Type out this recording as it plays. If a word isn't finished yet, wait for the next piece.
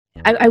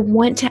I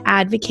want to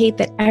advocate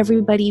that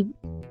everybody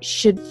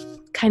should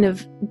kind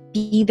of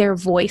be their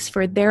voice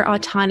for their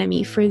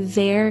autonomy, for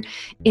their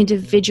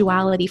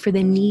individuality, for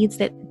the needs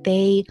that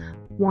they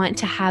want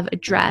to have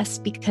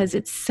addressed, because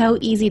it's so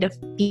easy to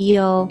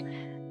feel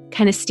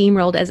kind of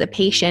steamrolled as a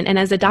patient. And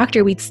as a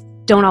doctor, we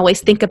don't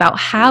always think about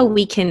how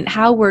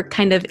we're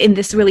kind of in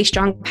this really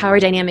strong power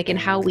dynamic and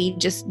how we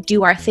just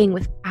do our thing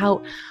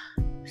without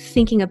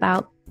thinking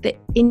about the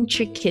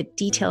intricate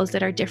details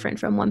that are different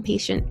from one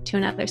patient to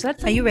another. So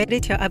Are you ready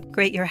to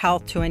upgrade your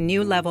health to a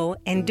new level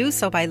and do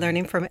so by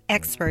learning from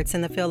experts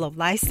in the field of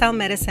lifestyle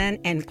medicine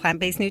and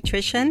plant-based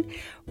nutrition?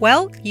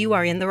 Well, you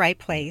are in the right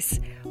place.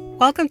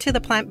 Welcome to the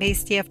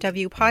Plant-Based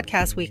DFW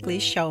Podcast Weekly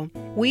Show.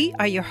 We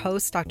are your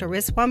hosts, Dr.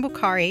 Rizwan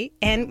Bukhari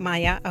and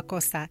Maya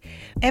Acosta.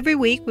 Every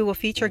week, we will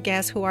feature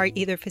guests who are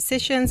either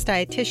physicians,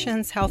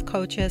 dietitians, health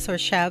coaches, or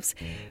chefs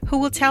who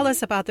will tell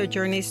us about their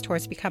journeys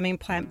towards becoming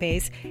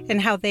plant-based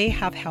and how they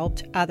have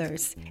helped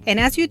others. And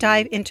as you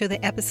dive into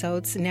the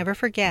episodes, never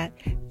forget,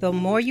 the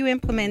more you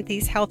implement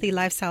these healthy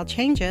lifestyle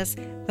changes,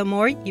 the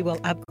more you will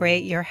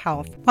upgrade your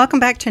health. Welcome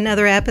back to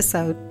another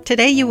episode.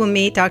 Today, you will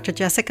meet Dr.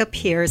 Jessica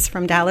Pierce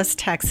from Dallas,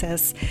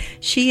 Texas.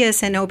 She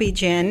is an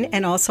OB-GYN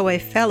and also a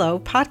fellow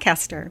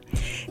podcaster.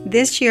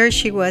 This year,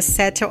 she was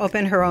set to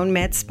open her own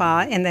med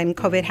spa, and then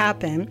COVID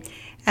happened.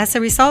 As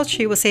a result,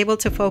 she was able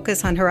to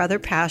focus on her other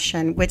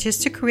passion, which is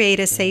to create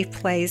a safe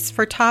place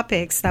for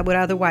topics that would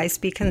otherwise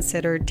be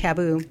considered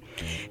taboo.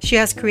 She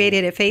has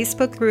created a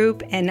Facebook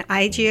group, an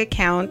IG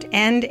account,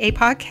 and a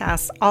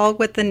podcast, all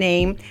with the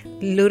name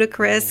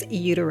Ludicrous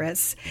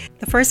Uterus.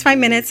 The first 5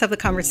 minutes of the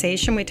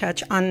conversation, we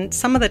touch on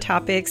some of the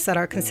topics that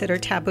are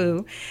considered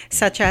taboo,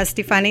 such as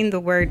defining the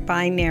word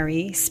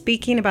binary,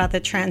 speaking about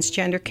the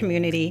transgender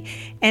community,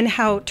 and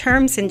how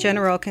terms in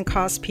general can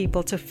cause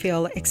people to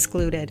feel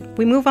excluded.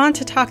 We move on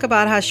to talk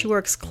about how she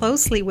works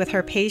closely with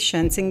her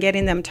patients in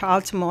getting them to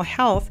optimal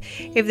health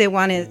if they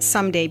want to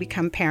someday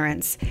become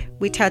parents.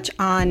 We touch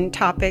on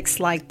topics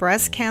like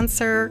breast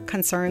cancer,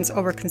 concerns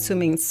over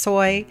consuming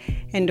soy,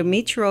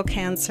 endometrial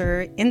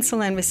cancer,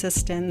 insulin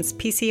resistance,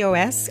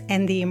 PCOS,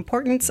 and the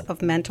importance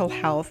of mental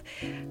health.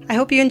 I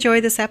hope you enjoy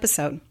this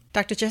episode.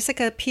 Dr.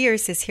 Jessica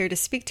Pierce is here to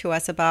speak to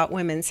us about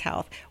women's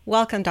health.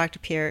 Welcome, Dr.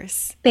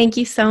 Pierce. Thank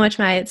you so much,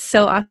 Maya. It's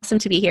so awesome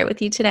to be here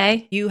with you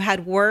today. You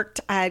had worked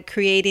at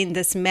creating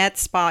this med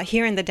spa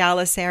here in the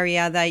Dallas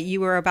area that you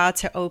were about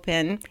to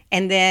open,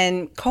 and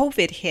then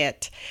COVID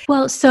hit.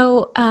 Well,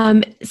 so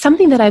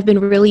something that I've been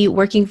really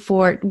working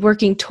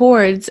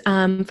towards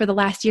for the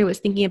last year was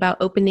thinking about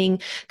opening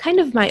kind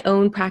of my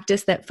own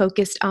practice that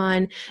focused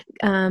on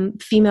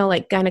female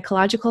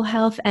gynecological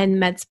health and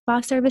med spa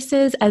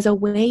services as a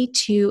way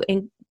to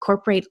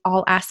incorporate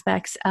all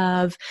aspects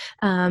of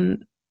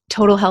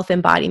total health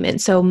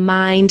embodiment. So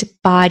mind,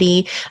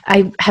 body.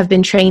 I have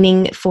been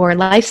training for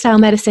lifestyle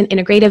medicine,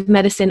 integrative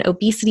medicine,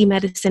 obesity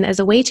medicine as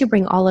a way to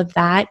bring all of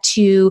that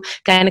to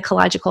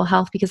gynecological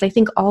health, because I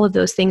think all of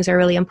those things are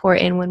really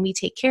important when we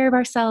take care of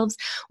ourselves,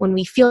 when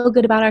we feel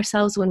good about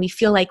ourselves, when we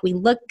feel like we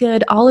look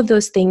good. All of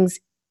those things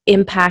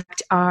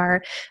impact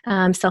our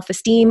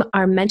self-esteem,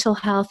 our mental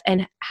health,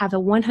 and have a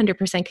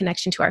 100%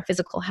 connection to our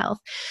physical health.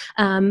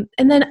 And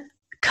then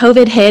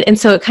COVID hit, and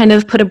so it kind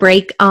of put a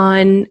brake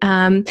on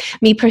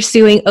me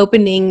pursuing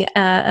opening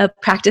a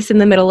practice in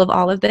the middle of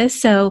all of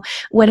this. So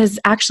what has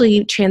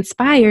actually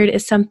transpired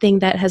is something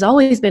that has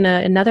always been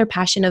another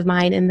passion of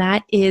mine, and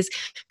that is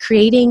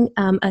creating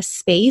a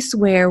space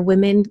where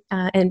women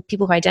and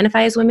people who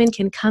identify as women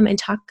can come and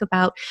talk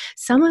about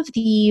some of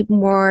the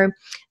more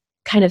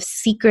kind of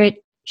secret,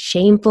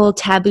 shameful,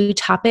 taboo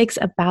topics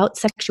about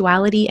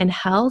sexuality and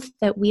health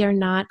that we are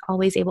not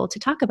always able to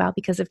talk about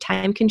because of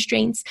time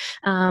constraints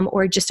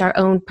or just our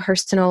own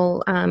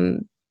personal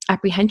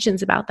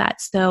apprehensions about that.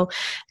 So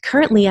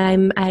currently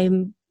I'm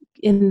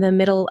in the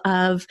middle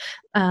of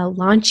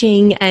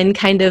launching and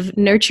kind of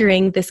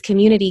nurturing this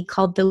community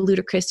called the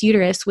Ludicrous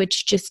Uterus,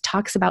 which just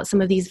talks about some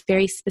of these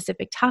very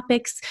specific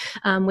topics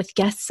with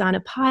guests on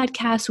a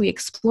podcast. We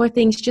explore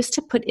things just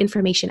to put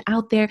information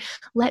out there,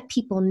 let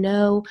people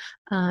know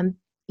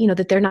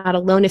that they're not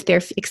alone if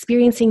they're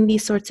experiencing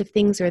these sorts of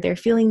things or they're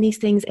feeling these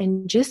things,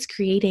 and just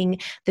creating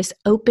this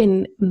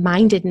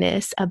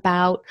open-mindedness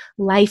about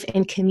life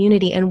and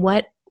community and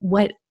what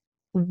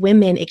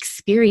women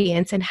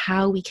experience and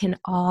how we can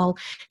all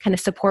kind of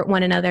support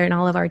one another in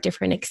all of our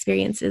different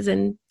experiences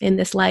in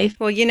this life.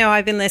 Well,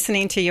 I've been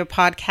listening to your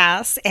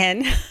podcast,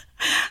 and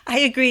I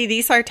agree.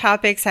 These are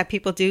topics that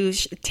people do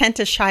tend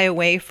to shy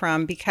away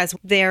from because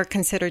they're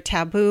considered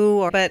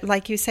taboo. But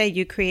like you say,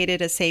 you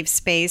created a safe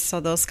space so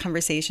those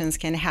conversations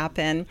can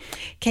happen.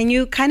 Can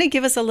you kind of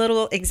give us a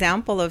little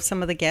example of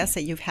some of the guests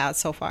that you've had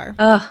so far?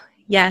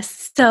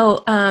 Yes.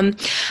 So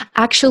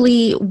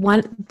actually,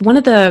 one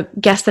of the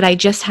guests that I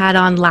just had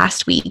on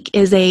last week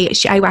is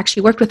I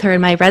actually worked with her in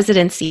my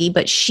residency,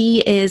 but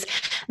she is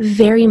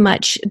very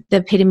much the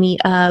epitome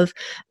of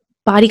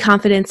body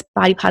confidence,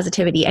 body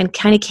positivity, and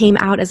kind of came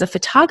out as a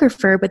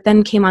photographer, but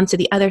then came onto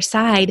the other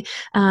side,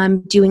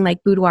 doing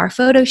like boudoir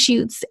photo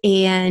shoots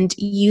and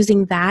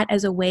using that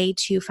as a way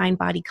to find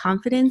body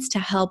confidence to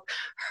help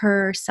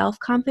her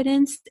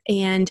self-confidence,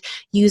 and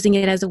using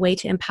it as a way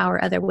to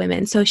empower other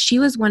women. So she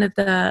was one of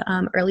the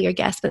earlier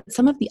guests, but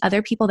some of the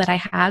other people that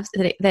I have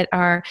that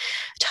are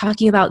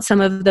talking about some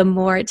of the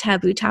more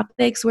taboo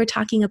topics, we're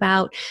talking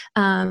about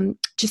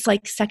just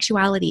like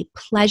sexuality,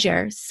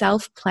 pleasure,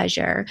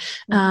 self-pleasure,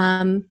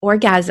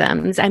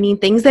 orgasms. I mean,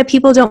 things that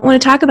people don't want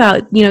to talk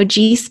about,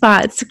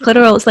 G-spots,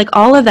 clitorals, like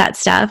all of that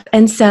stuff.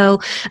 And so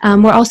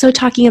we're also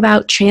talking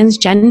about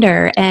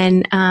transgender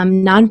and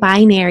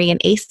non-binary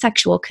and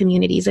asexual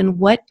communities, and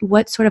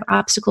what sort of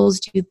obstacles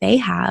do they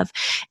have,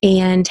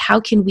 and how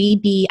can we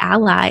be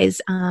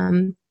allies?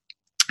 I'm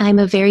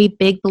a very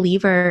big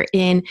believer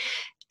in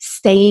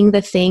saying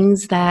the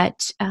things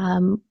that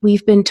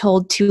we've been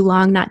told too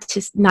long not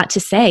to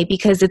say,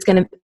 because it's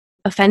going to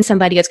offend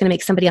somebody, it's going to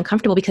make somebody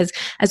uncomfortable, because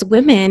as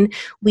women,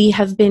 we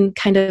have been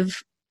kind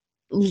of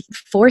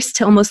forced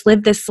to almost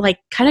live this like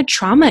kind of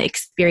trauma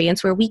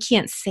experience where we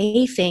can't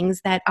say things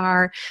that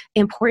are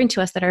important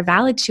to us, that are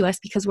valid to us,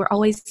 because we're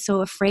always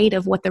so afraid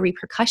of what the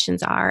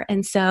repercussions are.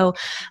 And so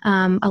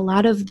a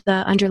lot of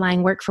the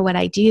underlying work for what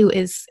I do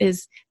is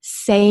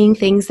saying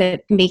things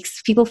that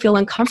makes people feel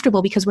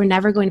uncomfortable, because we're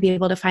never going to be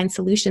able to find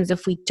solutions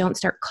if we don't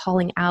start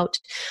calling out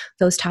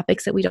those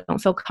topics that we don't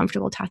feel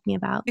comfortable talking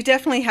about. You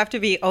definitely have to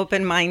be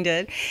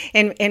open-minded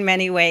in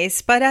many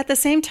ways. But at the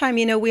same time,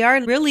 we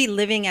are really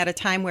living at a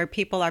time where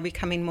people are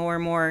becoming more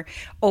and more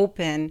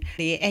open.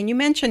 And you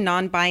mentioned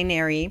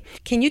non-binary.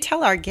 Can you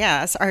tell our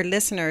guests, our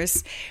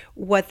listeners,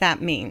 what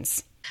that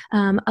means?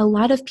 A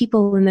lot of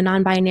people in the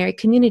non-binary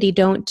community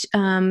don't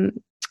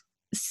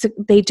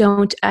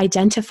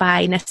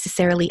identify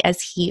necessarily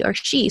as he or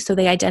she. So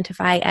they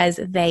identify as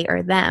they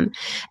or them.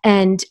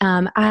 And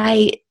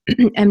I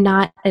am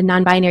not a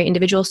non-binary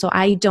individual, so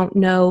I don't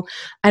know,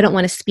 I don't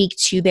want to speak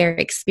to their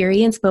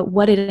experience, but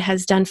what it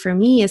has done for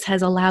me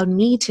has allowed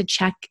me to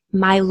check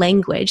my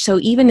language. So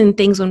even in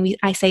things when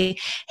I say,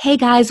 hey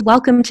guys,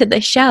 welcome to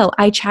the show,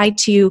 I try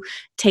to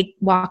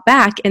walk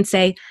back and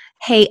say,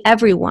 hey,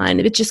 everyone.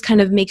 It just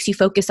kind of makes you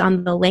focus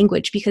on the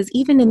language, because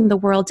even in the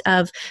world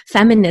of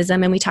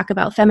feminism, and we talk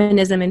about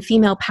feminism and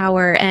female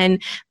power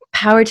and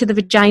power to the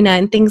vagina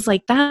and things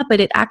like that, but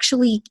it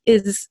actually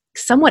is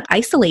somewhat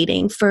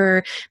isolating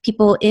for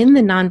people in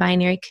the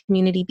non-binary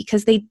community,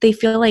 because they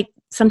feel like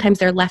sometimes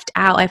they're left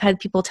out. I've had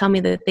people tell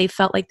me that they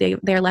felt like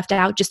they're left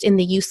out just in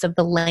the use of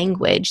the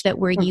language that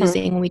we're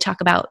using when we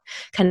talk about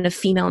kind of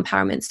female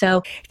empowerment.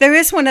 So there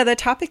is one other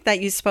topic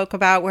that you spoke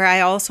about where I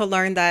also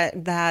learned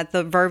that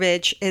the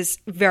verbiage is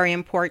very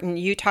important.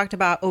 You talked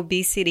about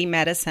obesity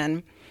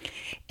medicine.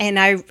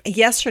 And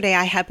yesterday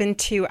I happened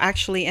to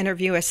actually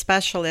interview a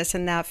specialist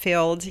in that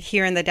field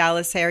here in the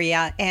Dallas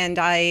area. And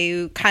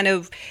I kind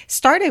of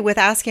started with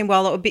asking,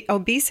 well,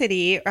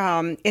 obesity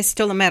is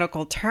still a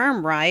medical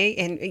term, right?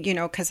 And,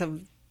 because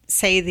of,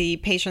 say, the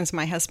patients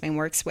my husband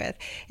works with.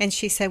 And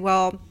she said,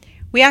 well,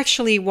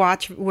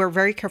 we're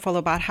very careful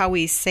about how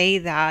we say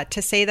that.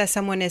 To say that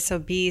someone is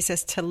obese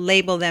is to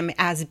label them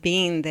as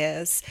being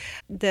this.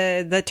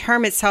 The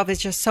term itself is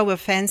just so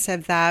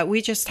offensive that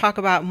we just talk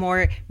about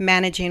more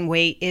managing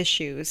weight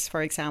issues,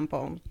 for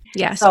example.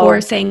 Yes,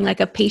 or saying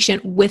like a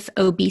patient with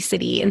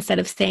obesity instead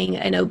of saying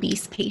an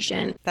obese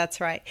patient.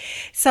 That's right.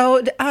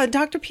 So,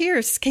 Dr.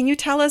 Pierce, can you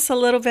tell us a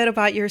little bit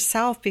about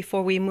yourself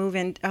before we move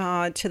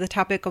to the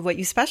topic of what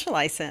you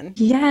specialize in?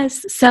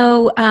 Yes.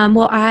 So,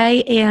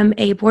 I am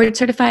a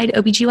board-certified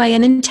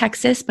OBGYN in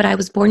Texas, but I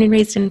was born and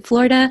raised in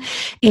Florida.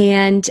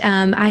 And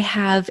I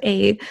have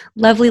a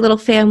lovely little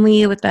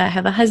family I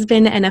have a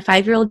husband and a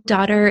 5-year-old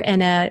daughter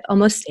and a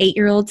almost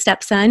 8-year-old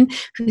stepson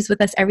who's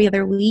with us every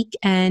other week.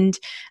 And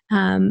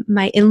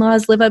my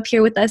in-laws live up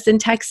here with us in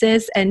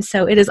Texas, and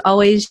so it is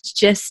always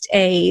just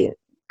a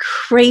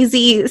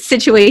crazy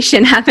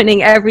situation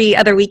happening every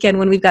other weekend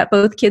when we've got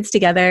both kids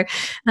together.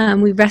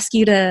 We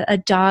rescued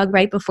a dog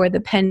right before the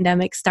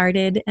pandemic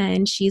started,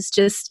 and she's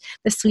just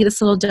the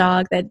sweetest little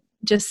dog that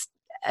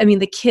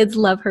the kids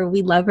love her.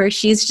 We love her.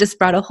 She's just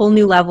brought a whole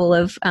new level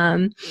of,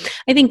 I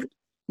think,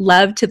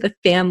 love to the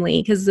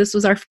family, because this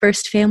was our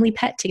first family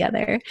pet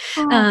together.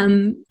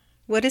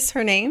 What is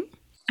her name?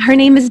 Her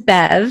name is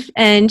Bev,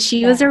 and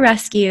she was a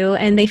rescue,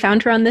 and they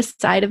found her on the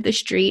side of the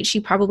street.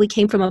 She probably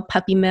came from a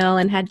puppy mill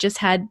and had just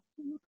had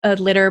a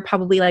litter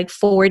probably like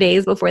 4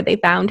 days before they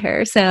found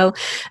her. So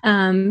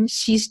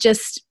she's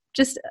just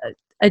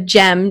a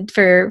gem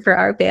for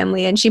our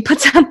family, and she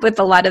puts up with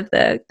a lot of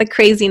the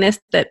craziness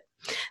that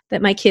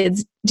my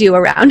kids do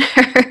around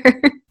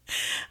her.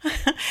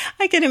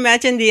 I can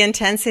imagine the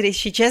intensity.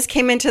 She just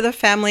came into the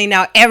family.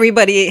 Now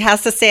everybody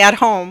has to stay at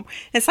home.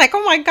 It's like,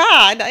 oh my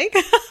God.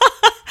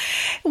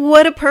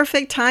 What a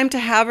perfect time to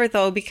have her,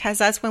 though, because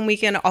that's when we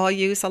can all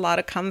use a lot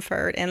of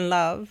comfort and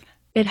love.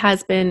 It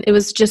has been. It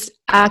was just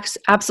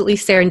absolutely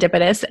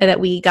serendipitous that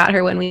we got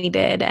her when we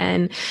did.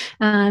 And,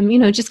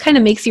 just kind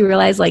of makes you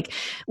realize, like,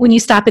 when you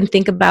stop and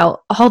think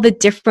about all the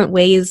different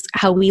ways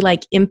how we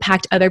like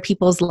impact other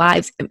people's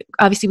lives.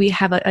 Obviously, we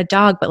have a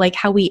dog, but like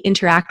how we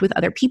interact with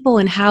other people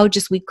and how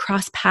just we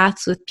cross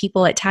paths with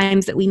people at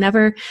times that we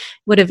never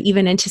would have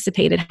even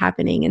anticipated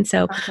happening. And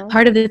so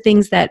part of the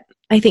things that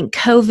I think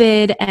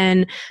COVID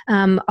and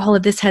all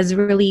of this has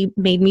really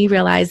made me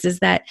realize is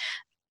that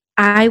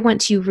I want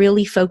to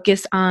really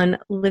focus on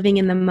living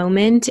in the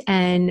moment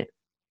and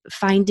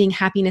finding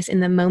happiness in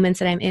the moments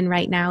that I'm in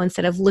right now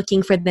instead of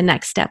looking for the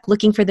next step,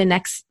 looking for the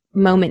next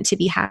moment to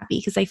be happy.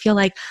 Because I feel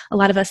like a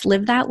lot of us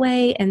live that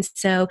way. And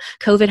so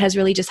COVID has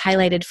really just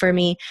highlighted for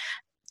me,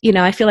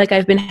 I feel like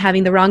I've been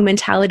having the wrong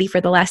mentality for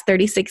the last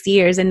 36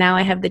 years. And now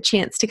I have the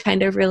chance to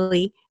kind of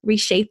really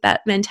reshape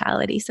that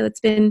mentality. So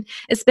it's been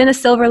a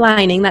silver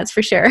lining, that's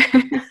for sure.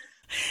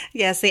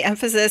 Yes, the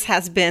emphasis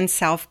has been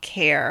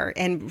self-care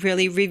and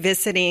really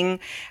revisiting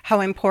how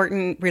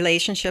important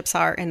relationships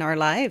are in our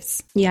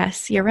lives.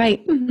 Yes, you're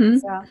right.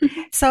 Mm-hmm.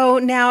 So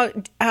now,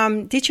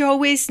 did you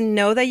always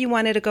know that you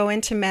wanted to go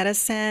into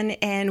medicine,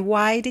 and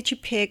why did you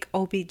pick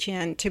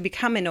OB-GYN to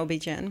become an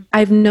OB-GYN?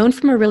 I've known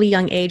from a really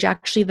young age,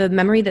 actually. The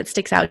memory that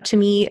sticks out to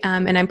me,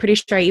 and I'm pretty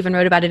sure I even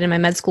wrote about it in my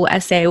med school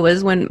essay,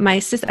 was when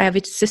I have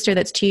a sister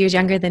that's 2 years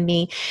younger than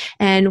me,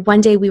 and one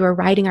day we were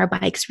riding our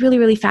bikes really,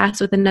 really fast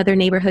with another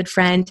neighborhood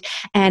friend.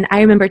 And I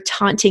remember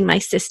taunting my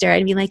sister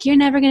and being like, "You're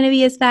never going to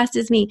be as fast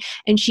as me."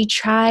 And she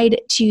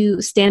tried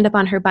to stand up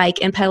on her bike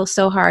and pedal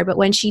so hard. But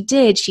when she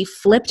did, she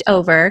flipped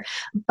over,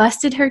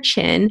 busted her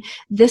chin.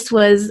 This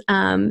was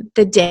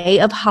the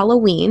day of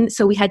Halloween.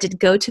 So we had to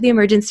go to the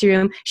emergency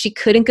room. She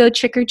couldn't go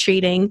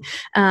trick-or-treating.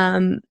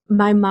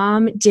 My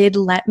mom did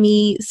let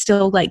me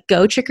still like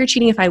go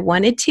trick-or-treating if I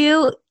wanted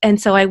to.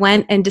 And so I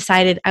went and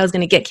decided I was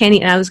going to get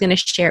candy and I was going to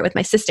share it with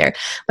my sister.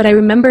 But I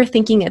remember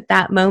thinking at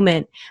that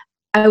moment,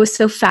 I was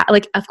so fat.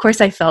 Like, of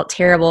course I felt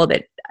terrible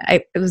that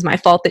it was my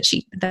fault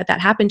that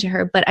happened to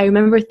her. But I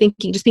remember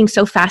thinking, just being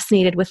so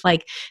fascinated with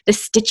like the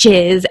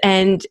stitches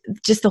and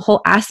just the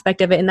whole aspect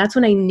of it. And that's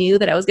when I knew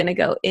that I was going to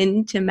go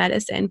into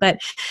medicine. But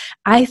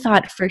I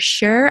thought for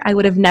sure I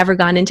would have never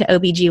gone into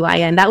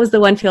OBGYN. That was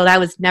the one field I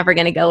was never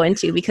going to go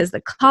into because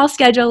the call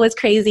schedule was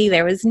crazy.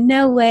 There was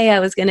no way I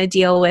was going to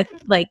deal with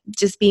like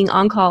just being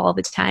on call all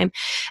the time.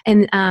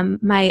 And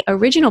my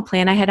original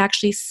plan, I had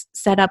actually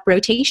set up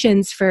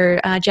rotations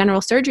for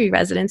general surgery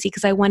residency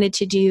because I wanted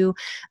to do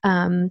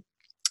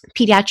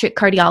pediatric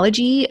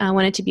cardiology. I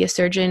wanted to be a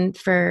surgeon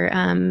for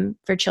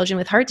children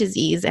with heart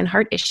disease and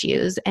heart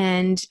issues.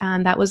 And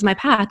that was my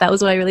path. That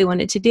was what I really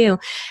wanted to do.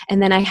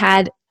 And then I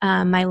had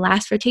my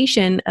last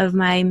rotation of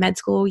my med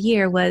school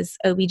year was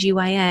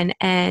OBGYN,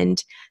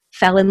 and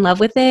fell in love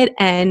with it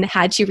and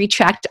had to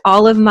retract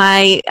all of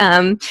my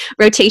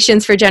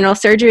rotations for general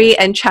surgery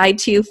and tried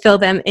to fill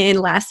them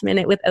in last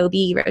minute with OB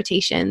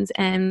rotations.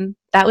 And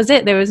that was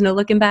it. There was no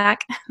looking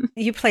back.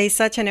 You play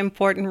such an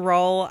important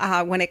role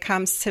when it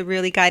comes to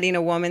really guiding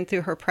a woman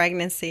through her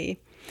pregnancy.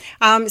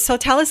 So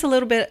tell us a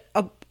little bit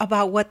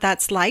about what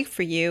that's like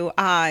for you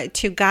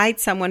to guide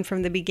someone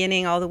from the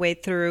beginning all the way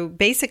through.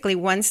 Basically,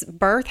 once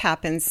birth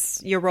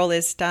happens, your role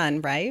is done,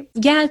 right?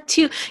 Yeah,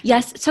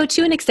 yes. So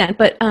to an extent,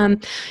 but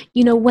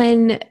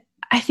when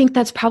I think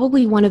that's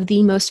probably one of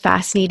the most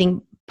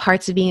fascinating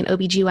parts of being an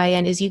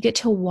OBGYN is you get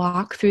to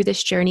walk through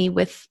this journey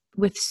with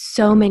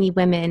so many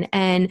women,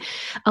 and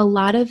a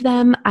lot of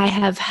them I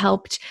have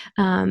helped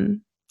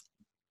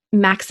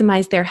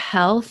maximize their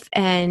health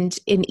and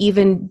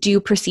even do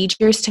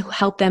procedures to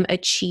help them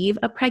achieve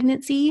a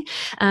pregnancy.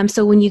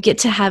 So when you get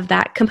to have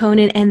that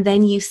component and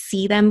then you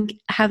see them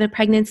have a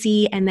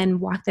pregnancy and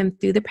then walk them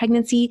through the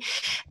pregnancy,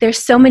 there's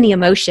so many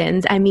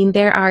emotions. I mean,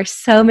 there are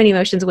so many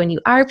emotions when you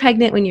are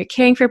pregnant, when you're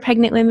caring for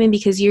pregnant women,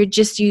 because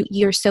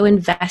you're so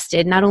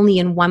invested, not only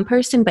in one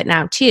person, but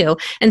now two,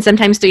 and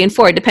sometimes 3 and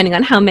 4, depending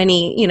on how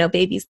many,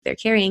 babies they're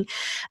carrying.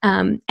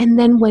 And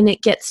then when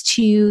it gets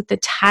to the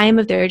time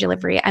of their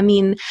delivery, I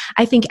mean,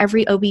 I think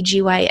every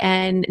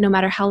OBGYN, no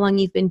matter how long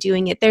you've been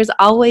doing it, there's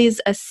always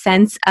a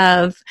sense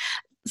of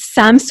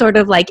some sort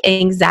of like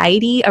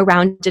anxiety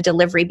around a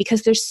delivery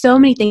because there's so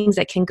many things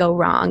that can go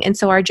wrong. And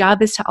so our job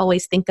is to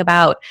always think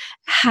about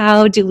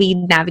how do we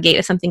navigate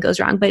if something goes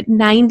wrong. But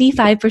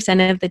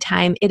 95% of the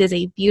time, it is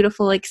a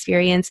beautiful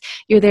experience.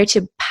 You're there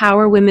to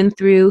power women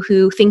through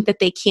who think that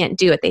they can't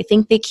do it. They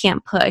think they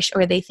can't push,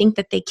 or they think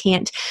that they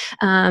can't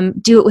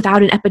do it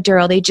without an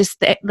epidural.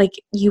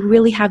 You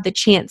really have the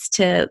chance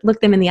to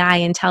look them in the eye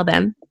and tell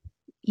them,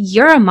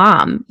 you're a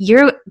mom.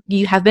 You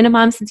have been a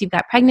mom since you've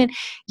got pregnant.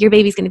 Your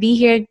baby's going to be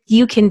here.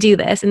 You can do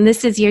this. And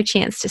this is your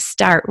chance to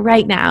start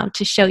right now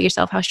to show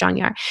yourself how strong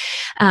you are.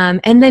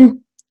 And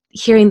then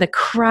hearing the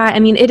cry, I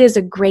mean, it is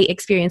a great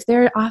experience.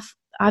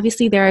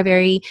 Obviously there are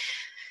very,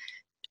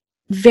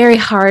 very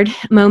hard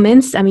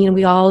moments. I mean,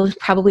 we all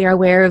probably are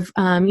aware of,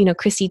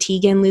 Chrissy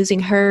Teigen losing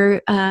her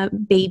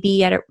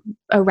baby at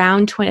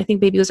around 20, I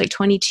think baby was like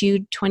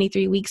 22,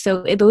 23 weeks.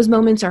 So those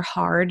moments are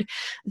hard.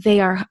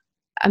 They are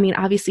I mean,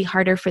 obviously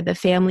harder for the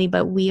family,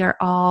 but we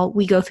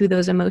go through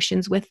those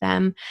emotions with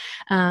them.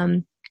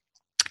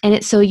 And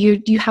it's so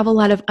you have a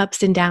lot of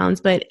ups and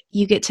downs, but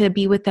you get to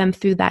be with them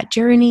through that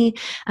journey,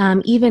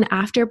 even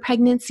after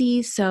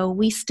pregnancy. So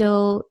we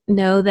still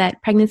know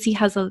that pregnancy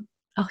has a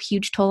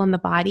huge toll on the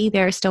body.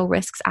 There are still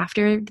risks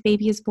after the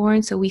baby is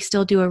born. So we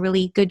still do a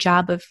really good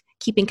job of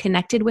keeping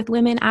connected with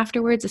women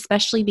afterwards,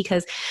 especially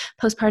because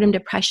postpartum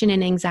depression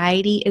and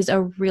anxiety is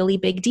a really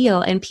big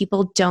deal. And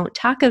people don't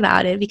talk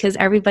about it because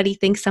everybody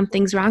thinks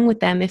something's wrong with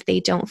them if they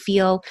don't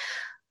feel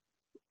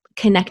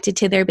connected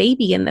to their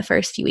baby in the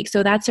first few weeks.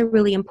 So that's a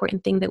really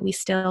important thing that we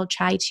still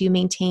try to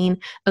maintain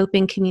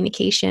open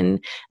communication,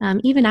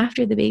 even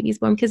after the baby's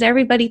born, because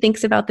everybody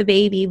thinks about the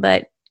baby,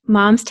 but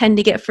moms tend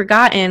to get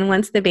forgotten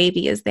once the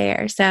baby is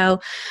there. So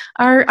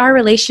our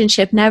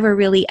relationship never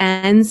really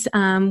ends.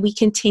 We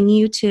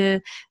continue to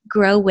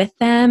grow with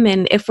them.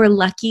 And if we're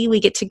lucky, we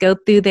get to go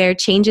through their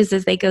changes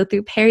as they go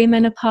through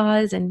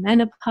perimenopause and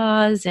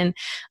menopause and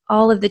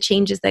all of the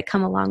changes that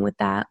come along with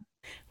that.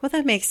 Well,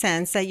 that makes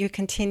sense that you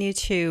continue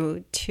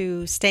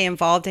to stay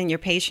involved in your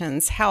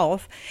patient's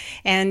health.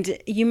 And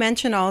you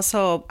mentioned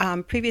also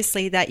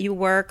previously that you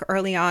work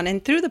early on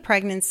and through the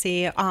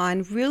pregnancy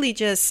on really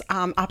just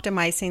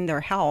optimizing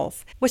their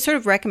health. What sort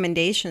of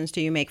recommendations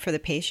do you make for the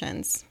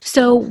patients?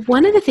 So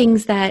one of the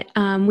things that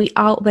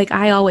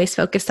I always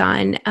focus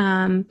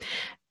on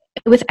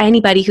with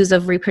anybody who's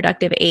of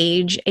reproductive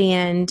age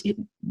and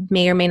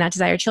may or may not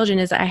desire children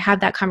is I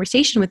have that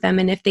conversation with them.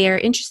 And if they are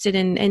interested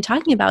in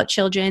talking about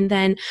children,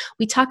 then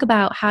we talk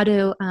about how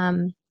to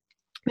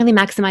really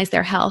maximize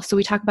their health. So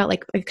we talk about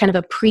like kind of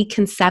a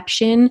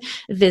preconception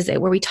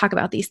visit where we talk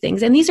about these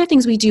things. And these are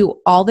things we do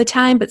all the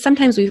time, but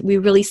sometimes we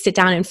really sit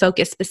down and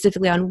focus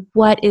specifically on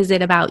what is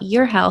it about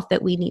your health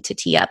that we need to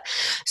tee up.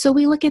 So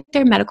we look at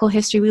their medical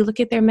history, we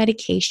look at their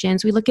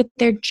medications, we look at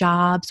their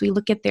jobs, we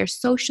look at their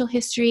social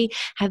history.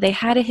 Have they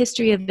had a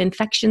history of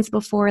infections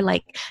before,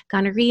 like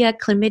gonorrhea,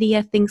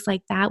 chlamydia, things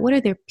like that? What are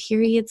their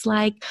periods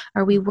like?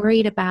 Are we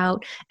worried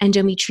about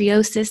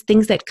endometriosis,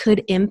 things that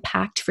could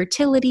impact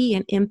fertility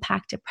and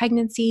impact a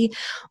pregnancy?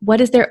 What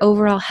is their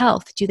overall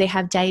health? Do they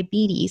have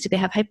diabetes? Do they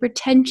have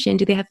hypertension?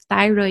 Do they have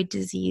thyroid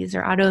disease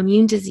or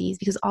autoimmune disease?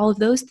 Because all of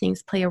those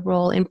things play a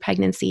role in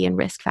pregnancy and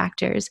risk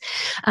factors.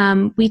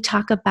 We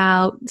talk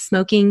about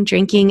smoking,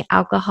 drinking,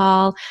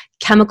 alcohol,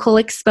 chemical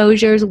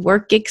exposures,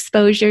 work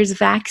exposures,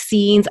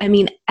 vaccines. I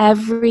mean,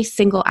 every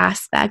single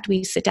aspect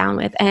we sit down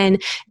with. And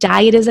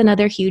diet is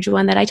another huge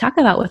one that I talk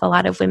about with a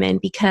lot of women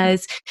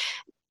because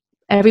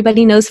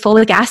everybody knows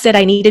folic acid.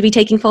 I need to be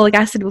taking folic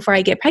acid before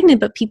I get pregnant,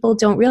 but people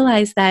don't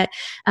realize that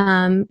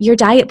your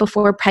diet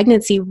before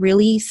pregnancy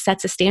really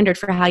sets a standard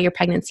for how your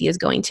pregnancy is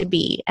going to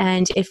be.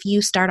 And if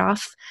you start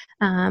off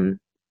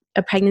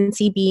a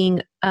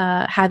pregnancy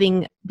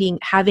having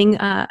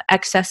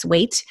excess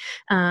weight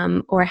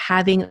or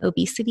having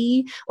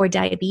obesity or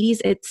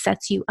diabetes, it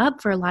sets you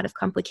up for a lot of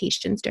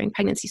complications during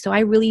pregnancy. So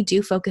I really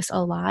do focus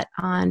a lot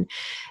on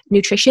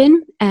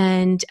nutrition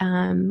and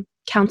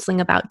counseling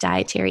about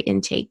dietary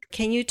intake.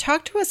 Can you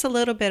talk to us a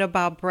little bit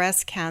about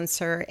breast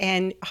cancer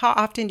and how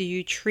often do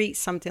you treat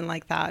something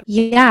like that?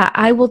 Yeah,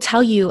 I will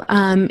tell you,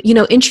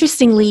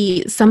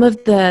 interestingly,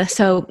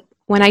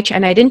 when I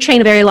train, I didn't train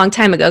a very long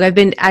time ago.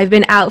 I've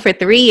been out for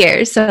 3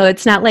 years. So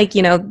it's not like,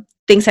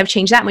 things have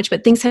changed that much,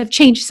 but things have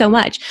changed so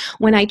much.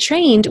 When I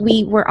trained,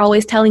 we were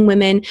always telling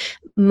women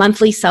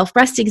monthly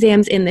self-breast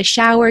exams in the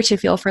shower to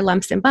feel for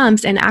lumps and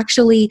bumps. And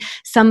actually,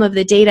 some of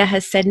the data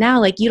has said now,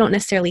 like, you don't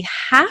necessarily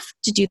have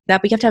to do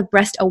that, but you have to have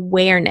breast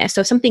awareness.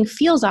 So if something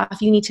feels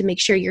off, you need to make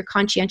sure you're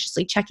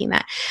conscientiously checking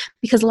that.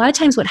 Because a lot of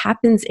times what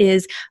happens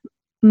is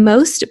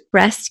most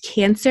breast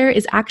cancer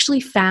is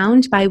actually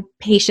found by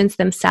patients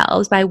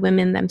themselves, by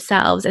women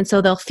themselves. And so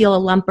they'll feel a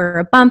lump or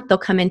a bump, they'll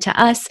come into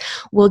us,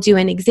 we'll do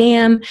an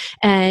exam,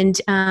 and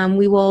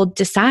we will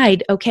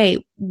decide,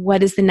 okay,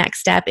 what is the next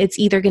step? It's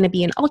either going to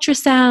be an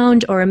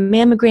ultrasound or a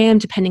mammogram,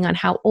 depending on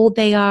how old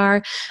they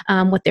are,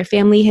 what their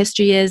family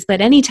history is. But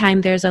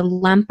anytime there's a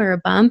lump or a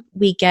bump,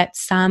 we get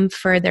some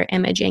further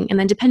imaging. And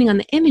then depending on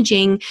the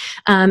imaging,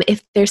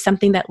 if there's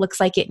something that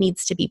looks like it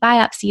needs to be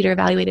biopsied or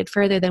evaluated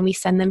further, then we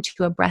send them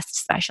to a breast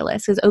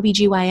specialist. Because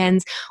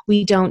OBGYNs,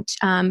 we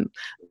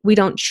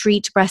don't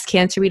treat breast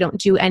cancer. We don't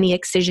do any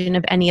excision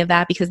of any of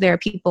that because there are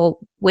people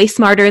way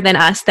smarter than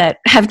us that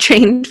have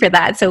trained for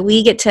that. So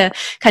we get to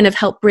kind of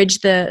help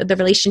bridge the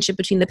relationship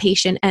between the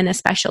patient and a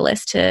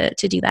specialist to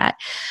do that.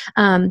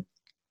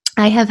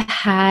 I have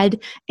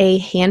had a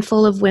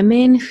handful of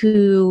women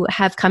who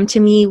have come to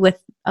me with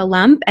a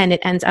lump and it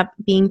ends up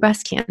being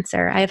breast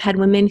cancer. I have had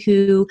women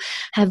who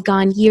have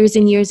gone years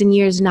and years and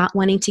years not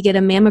wanting to get a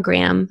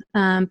mammogram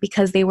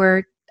because they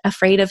were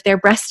afraid of their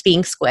breasts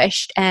being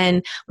squished.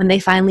 And when they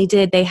finally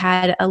did, they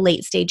had a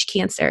late stage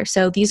cancer.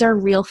 So these are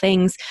real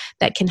things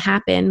that can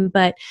happen.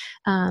 But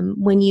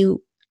when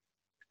you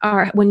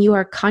when you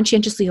are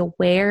conscientiously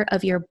aware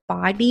of your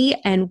body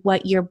and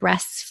what your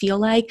breasts feel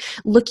like,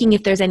 looking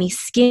if there's any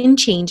skin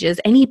changes,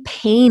 any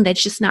pain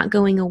that's just not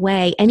going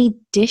away, any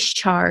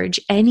discharge,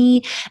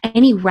 any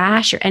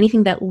rash or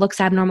anything that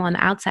looks abnormal on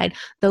the outside,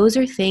 those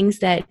are things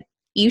that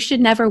you should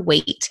never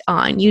wait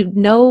on.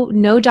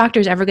 No doctor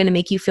is ever going to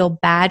make you feel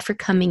bad for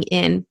coming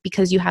in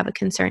because you have a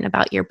concern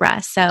about your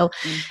breast. So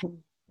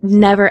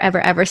never,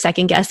 ever, ever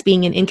second guess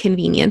being an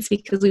inconvenience,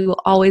 because we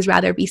will always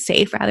rather be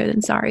safe rather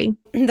than sorry.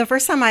 The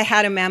first time I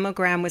had a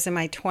mammogram was in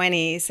my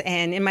 20s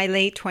and in my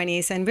late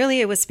 20s. And really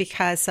it was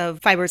because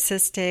of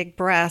fibrocystic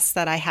breasts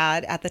that I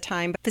had at the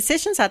time.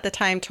 Physicians at the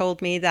time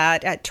told me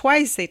that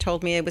twice they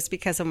told me it was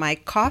because of my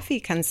coffee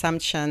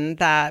consumption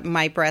that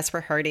my breasts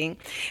were hurting.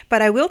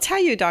 But I will tell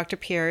you, Dr.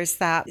 Pierce,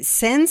 that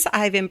since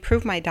I've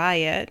improved my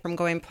diet from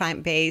going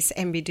plant-based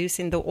and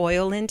reducing the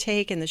oil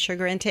intake and the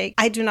sugar intake,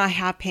 I do not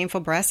have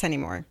painful breasts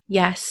anymore.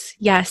 Yes.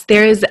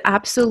 There's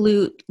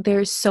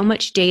so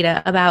much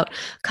data about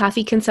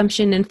coffee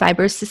consumption and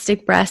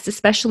fibrocystic breasts,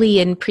 especially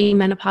in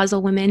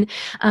premenopausal women.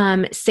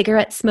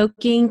 Cigarette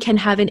smoking can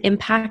have an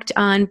impact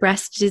on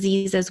breast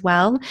disease as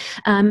well.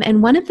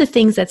 And one of the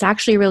things that's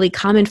actually really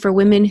common for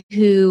women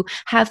who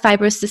have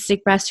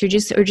fibrocystic breasts or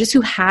just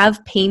who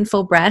have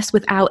painful breasts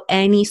without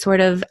any sort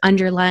of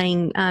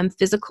underlying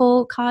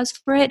physical cause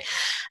for it,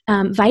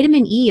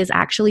 vitamin E is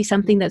actually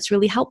something that's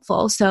really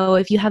helpful. So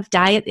if you have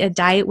a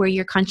diet where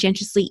you're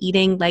conscientiously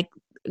eating like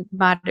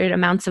moderate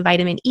amounts of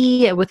vitamin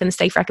E within the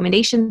safe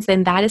recommendations,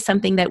 then that is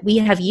something that we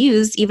have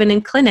used even in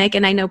clinic.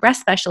 And I know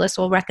breast specialists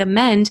will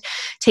recommend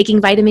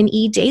taking vitamin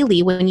E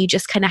daily when you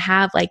just kind of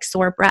have like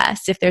sore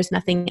breasts if there's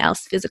nothing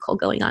else physical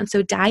going on.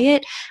 So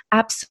diet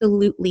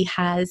absolutely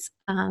has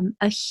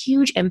a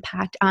huge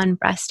impact on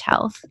breast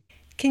health.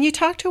 Can you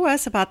talk to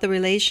us about the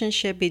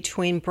relationship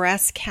between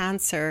breast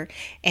cancer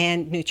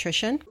and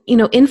nutrition?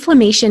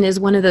 Inflammation is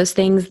one of those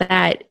things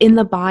that in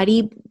the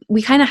body,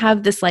 we kind of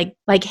have this like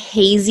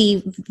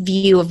hazy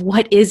view of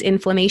what is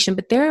inflammation,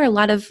 but there are a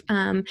lot of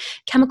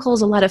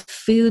chemicals, a lot of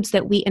foods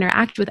that we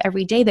interact with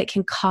every day that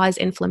can cause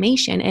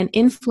inflammation, and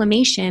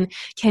inflammation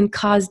can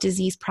cause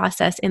disease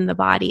process in the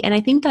body. And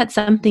I think that's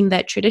something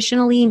that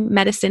traditionally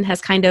medicine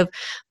has kind of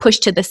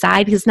pushed to the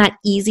side because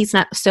it's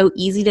not so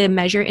easy to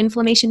measure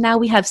inflammation now.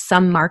 We have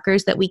some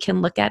markers that we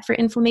can look at for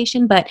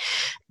inflammation, but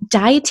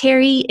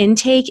dietary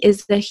intake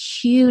is a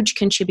huge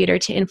contributor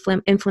to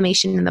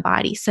inflammation in the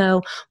body.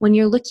 So when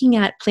you're looking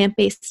at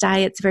plant-based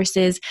diets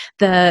versus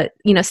the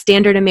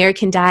standard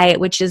American diet,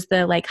 which is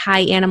the like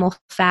high animal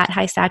fat,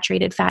 high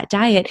saturated fat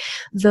diet,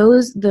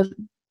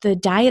 the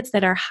diets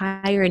that are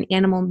higher in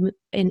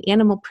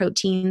animal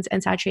proteins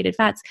and saturated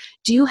fats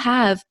do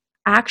have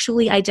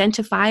actually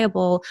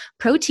identifiable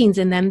proteins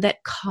in them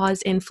that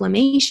cause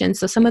inflammation.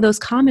 So some of those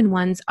common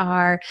ones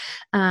are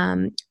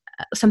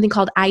something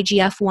called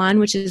IGF-1,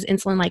 which is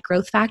insulin-like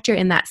growth factor,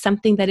 and that's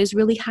something that is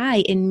really high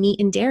in meat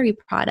and dairy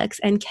products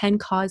and can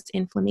cause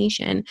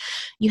inflammation.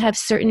 You have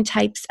certain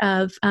types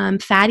of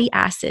fatty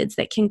acids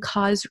that can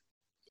cause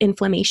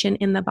inflammation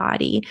in the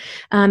body.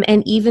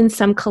 And even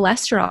some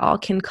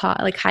cholesterol can cause,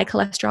 like high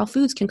cholesterol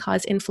foods can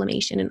cause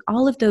inflammation. And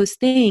all of those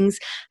things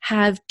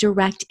have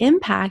direct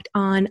impact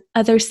on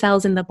other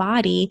cells in the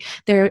body,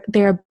 their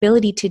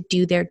ability to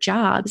do their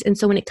jobs. And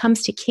so when it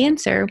comes to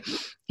cancer,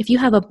 if you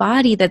have a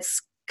body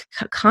that's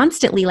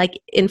constantly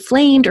like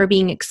inflamed or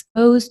being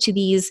exposed to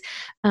these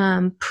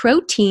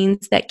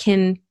proteins that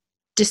can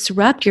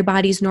disrupt your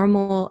body's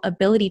normal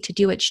ability to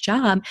do its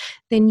job,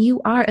 then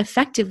you are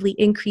effectively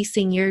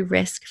increasing your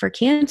risk for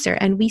cancer.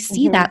 And we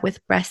see that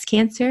with breast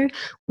cancer,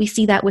 we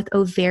see that with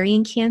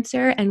ovarian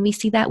cancer, and we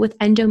see that with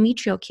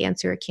endometrial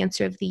cancer, or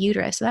cancer of the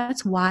uterus. So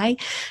that's why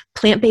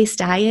plant-based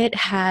diet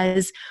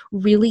has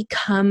really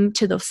come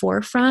to the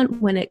forefront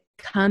when it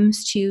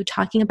comes to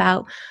talking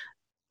about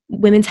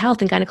women's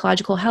health and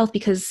gynecological health,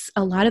 because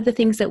a lot of the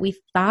things that we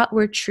thought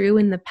were true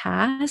in the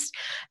past,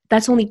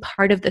 that's only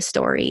part of the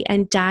story.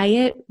 And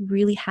diet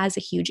really has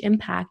a huge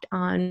impact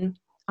on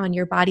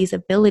your body's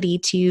ability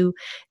to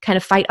kind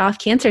of fight off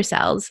cancer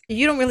cells.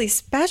 You don't really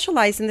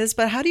specialize in this,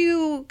 but how do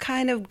you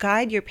kind of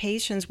guide your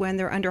patients when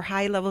they're under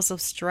high levels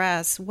of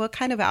stress? What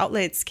kind of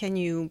outlets can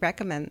you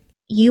recommend?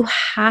 You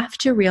have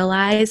to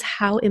realize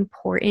how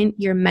important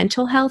your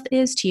mental health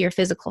is to your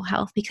physical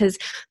health, because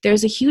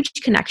there's a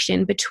huge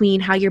connection between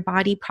how your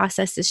body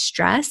processes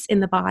stress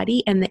in the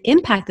body and the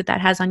impact that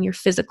has on your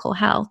physical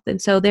health.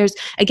 And so there's,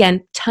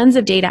 again, tons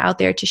of data out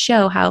there to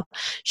show how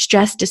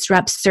stress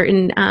disrupts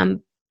certain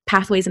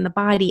pathways in the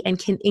body and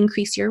can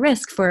increase your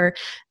risk for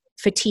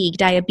fatigue,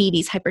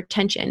 diabetes,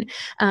 hypertension.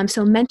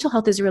 So mental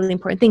health is a really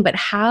important thing, but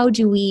how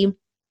do we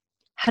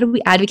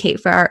advocate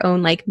for our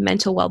own like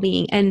mental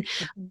well-being? And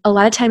a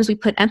lot of times we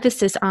put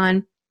emphasis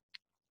on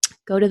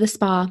go to the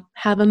spa,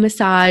 have a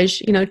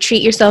massage,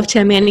 treat yourself to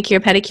a manicure,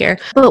 pedicure.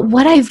 But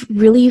what I've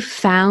really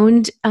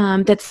found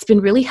that's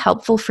been really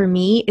helpful for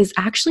me is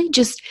actually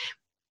just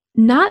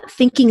not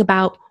thinking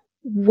about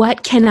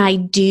what can I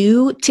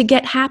do to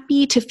get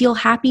happy, to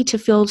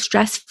feel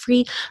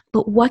stress-free,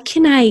 but what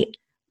can I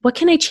what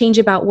can I change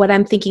about what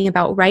I'm thinking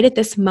about right at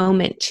this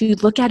moment to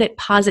look at it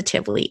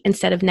positively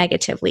instead of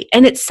negatively?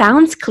 And it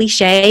sounds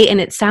cliche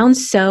and it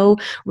sounds so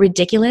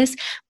ridiculous,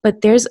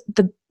 but there's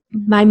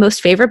my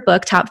most favorite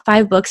book, top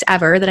 5 books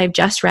ever that I've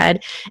just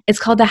read. It's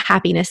called The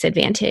Happiness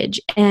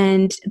Advantage.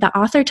 And the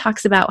author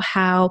talks about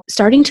how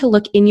starting to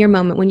look in your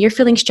moment when you're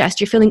feeling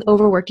stressed, you're feeling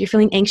overworked, you're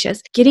feeling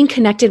anxious, getting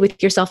connected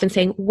with yourself and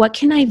saying, what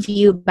can I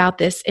view about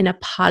this in a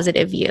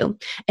positive view?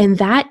 And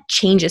that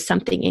changes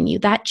something in you.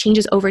 That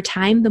changes over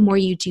time. The more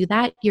you do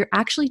that, you're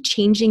actually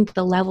changing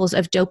the levels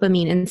of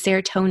dopamine and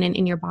serotonin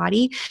in your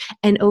body.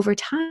 And over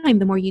time,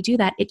 the more you do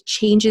that, it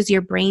changes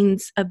your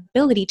brain's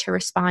ability to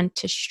respond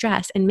to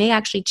stress and may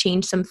actually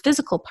change some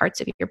physical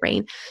parts of your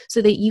brain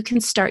so that you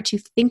can start to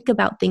think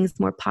about things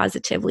more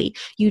positively.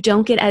 You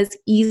don't get as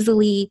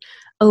easily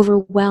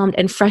overwhelmed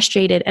and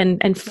frustrated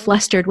and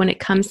flustered when it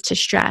comes to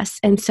stress.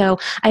 And so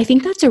I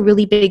think that's a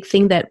really big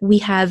thing that we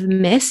have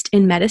missed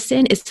in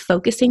medicine is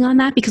focusing on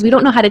that, because we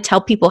don't know how to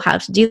tell people how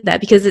to do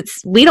that, because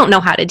we don't know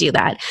how to do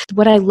that.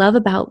 What I love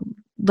about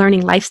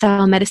learning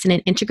lifestyle medicine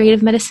and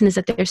integrative medicine is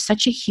that there's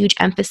such a huge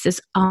emphasis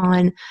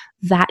on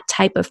that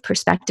type of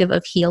perspective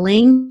of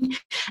healing.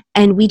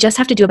 And we just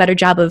have to do a better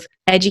job of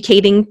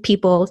educating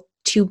people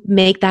to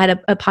make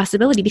that a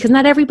possibility, because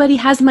not everybody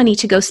has money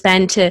to go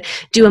spend to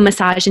do a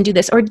massage and do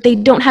this, or they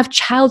don't have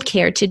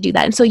childcare to do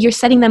that. And so you're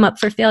setting them up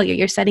for failure.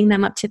 You're setting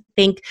them up to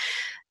think,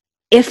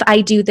 if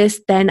I do this,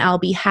 then I'll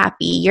be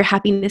happy. Your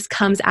happiness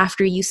comes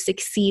after you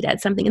succeed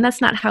at something. And that's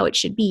not how it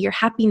should be. Your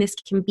happiness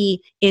can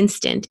be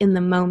instant in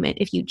the moment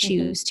if you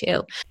choose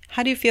to.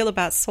 How do you feel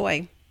about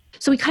soy?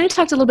 So we kind of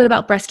talked a little bit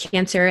about breast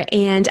cancer.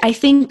 And I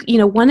think,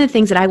 one of the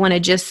things that I want to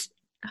just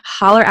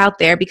holler out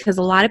there, because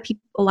a lot of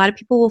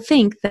people will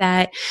think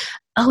that,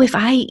 oh, if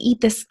I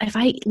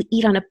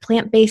eat on a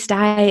plant-based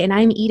diet and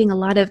I'm eating a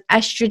lot of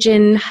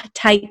estrogen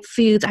type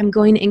foods, I'm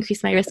going to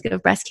increase my risk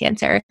of breast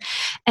cancer.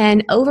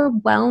 And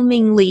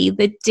overwhelmingly,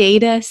 the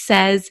data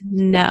says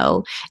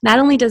no. Not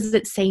only does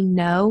it say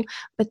no,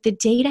 but the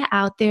data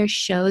out there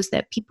shows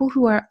that people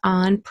who are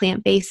on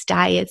plant-based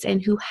diets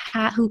and who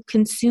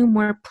consume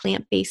more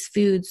plant-based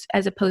foods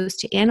as opposed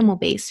to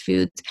animal-based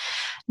foods,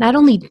 not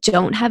only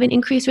don't have an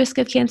increased risk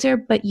of cancer,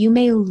 but you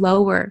may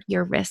lower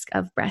your risk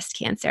of breast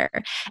cancer.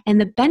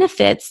 And the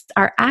benefits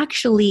are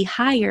actually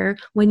higher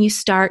when you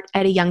start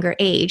at a younger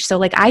age. So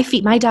like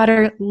my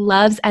daughter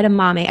loves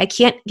edamame. I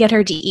can't get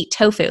her to eat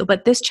tofu,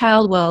 but this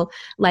child will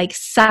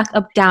suck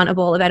up down a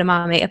bowl of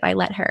edamame if I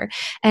let her.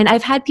 And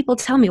I've had people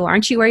tell me, well,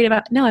 aren't you worried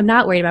about? No, I'm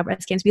not worried about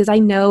breast cancer, because I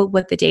know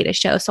what the data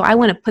shows. So I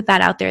want to put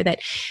that out there, that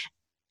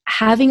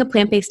having a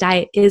plant-based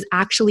diet is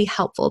actually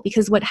helpful,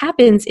 because what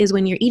happens is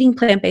when you're eating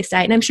plant-based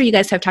diet, and I'm sure you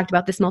guys have talked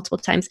about this multiple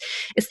times,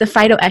 it's the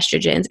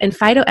phytoestrogens. And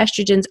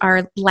phytoestrogens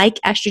are like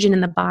estrogen in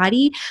the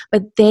body,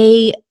 but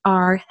they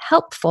are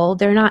helpful.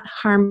 They're not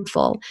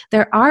harmful.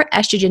 There are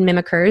estrogen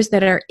mimickers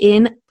that are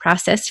in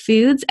processed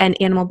foods and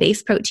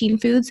animal-based protein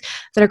foods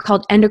that are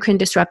called endocrine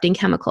disrupting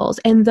chemicals.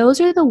 And those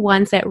are the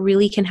ones that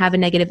really can have a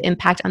negative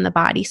impact on the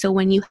body. So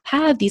when you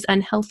have these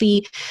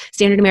unhealthy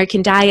standard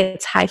American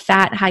diets, high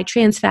fat, high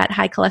trans fat,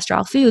 high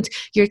cholesterol foods,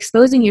 you're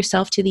exposing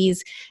yourself to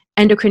these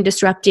endocrine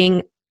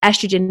disrupting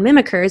estrogen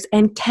mimickers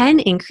and can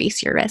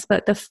increase your risk.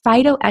 But the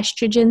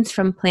phytoestrogens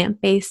from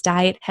plant-based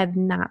diet have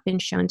not been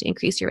shown to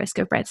increase your risk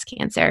of breast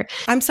cancer.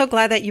 I'm so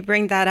glad that you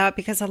bring that up,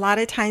 because a lot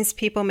of times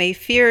people may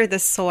fear the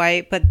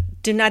soy, but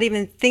do not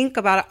even think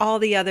about all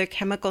the other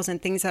chemicals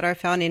and things that are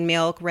found in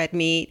milk, red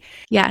meat.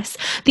 Yes.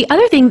 The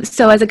other thing,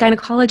 so as a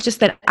gynecologist,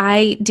 that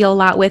I deal a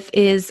lot with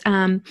is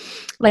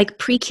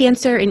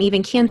precancer and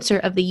even cancer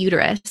of the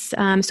uterus.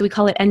 So we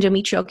call it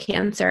endometrial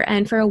cancer.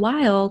 And for a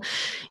while,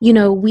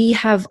 we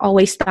have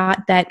always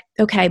thought that,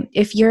 okay,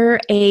 if you're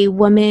a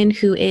woman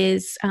who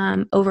is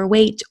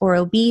overweight or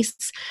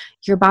obese,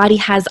 your body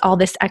has all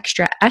this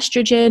extra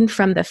estrogen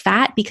from the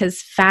fat,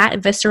 because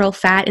visceral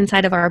fat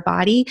inside of our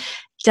body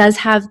does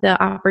have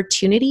the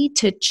opportunity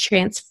to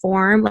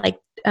transform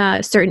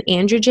certain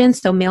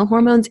androgens, so male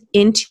hormones,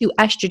 into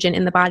estrogen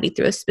in the body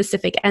through a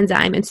specific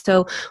enzyme. And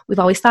so we've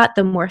always thought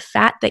the more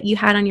fat that you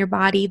had on your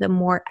body, the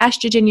more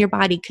estrogen your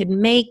body could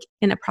make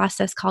in a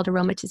process called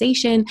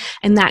aromatization,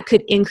 and that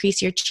could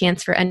increase your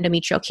chance for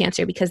endometrial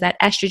cancer, because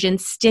that estrogen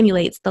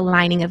stimulates the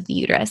lining of the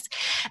uterus.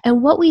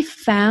 And what we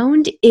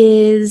found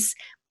is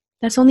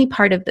that's only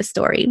part of the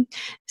story.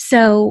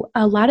 So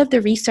a lot of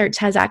the research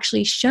has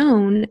actually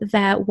shown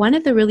that one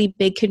of the really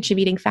big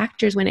contributing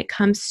factors when it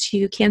comes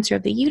to cancer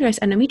of the uterus,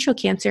 endometrial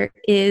cancer,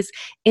 is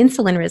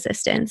insulin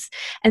resistance.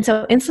 And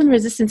so insulin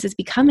resistance is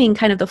becoming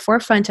kind of the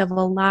forefront of a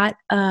lot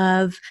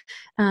of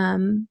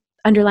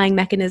underlying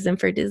mechanism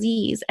for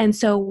disease. And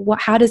so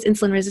how does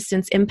insulin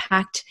resistance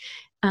impact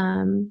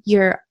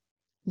your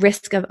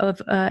risk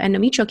of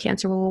endometrial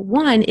cancer? Well,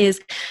 one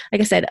is, like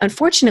I said,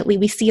 unfortunately,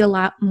 we see a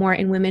lot more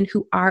in women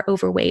who are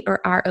overweight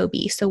or are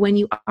obese. So when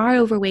you are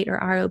overweight or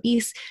are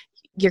obese,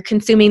 you're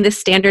consuming the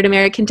standard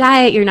American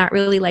diet. You're not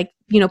really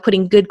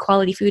putting good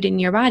quality food in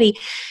your body.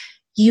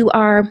 You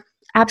are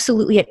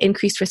absolutely at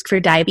increased risk for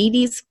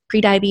diabetes,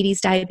 prediabetes,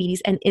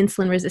 diabetes, and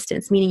insulin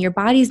resistance, meaning your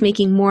body's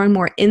making more and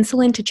more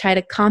insulin to try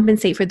to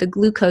compensate for the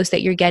glucose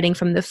that you're getting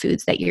from the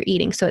foods that you're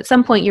eating. So at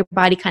some point, your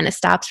body kind of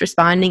stops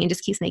responding and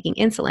just keeps making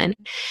insulin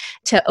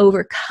to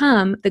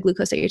overcome the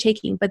glucose that you're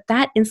taking. But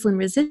that insulin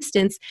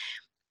resistance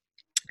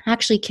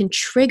actually can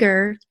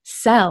trigger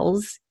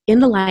cells in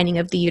the lining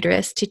of the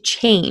uterus to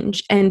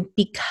change and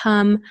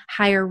become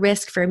higher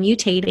risk for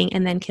mutating,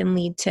 and then can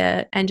lead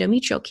to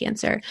endometrial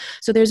cancer.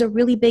 So there's a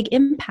really big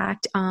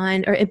impact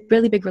on, or a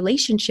really big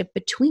relationship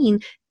between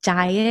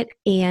diet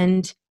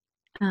and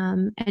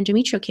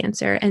endometrial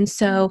cancer. And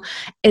so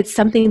it's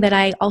something that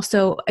I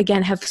also,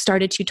 again, have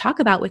started to talk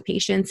about with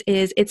patients.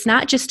 Is it's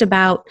not just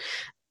about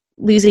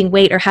losing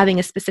weight or having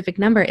a specific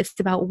number. It's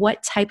about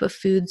what type of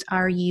foods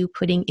are you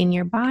putting in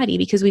your body,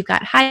 because we've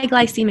got high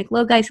glycemic,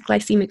 low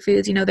glycemic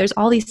foods, there's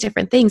all these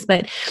different things,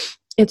 but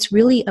it's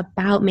really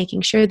about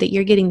making sure that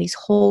you're getting these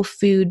whole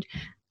food,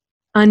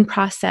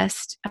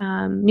 unprocessed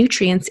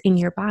nutrients in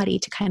your body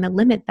to kind of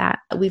limit that.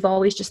 We've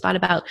always just thought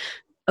about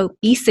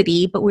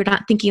obesity, but we're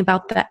not thinking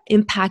about the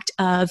impact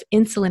of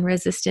insulin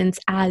resistance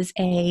as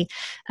a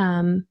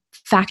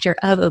factor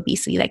of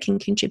obesity that can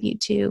contribute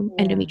to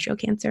endometrial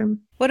cancer.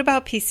 What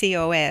about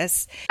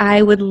PCOS?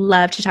 I would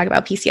love to talk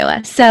about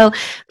PCOS. So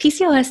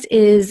PCOS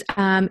is,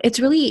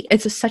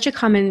 it's such a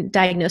common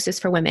diagnosis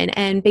for women.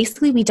 And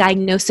basically we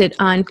diagnose it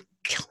on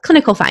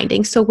clinical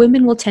findings. So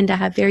women will tend to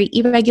have very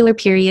irregular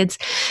periods.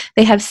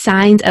 They have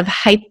signs of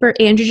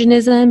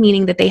hyperandrogenism,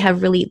 meaning that they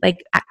have really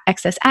like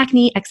excess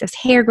acne, excess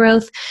hair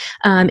growth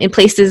in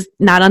places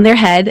not on their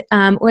head,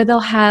 or they'll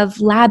have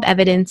lab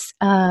evidence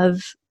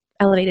of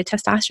elevated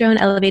testosterone,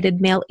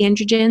 elevated male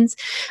androgens,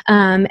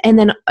 and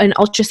then an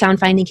ultrasound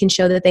finding can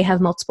show that they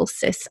have multiple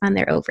cysts on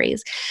their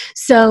ovaries.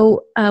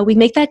 So we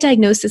make that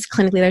diagnosis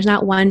clinically. There's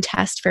not one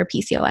test for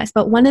PCOS,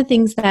 but one of the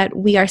things that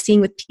we are seeing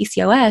with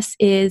PCOS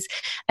is,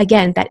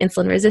 again, that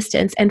insulin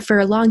resistance. And for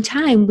a long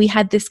time, we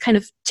had this kind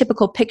of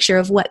typical picture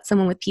of what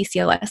someone with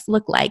PCOS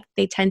look like.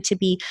 They tend to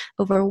be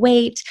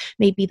overweight,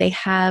 maybe they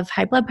have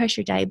high blood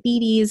pressure,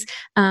 diabetes,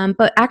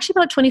 but actually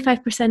about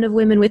 25% of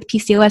women with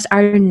PCOS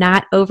are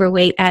not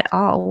overweight at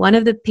all. One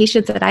of the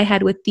patients that I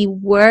had with the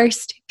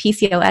worst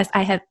PCOS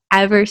I have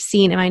ever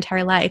seen in my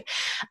entire life,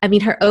 I mean,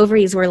 her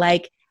ovaries were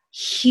like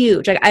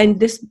huge.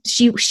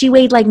 She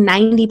weighed like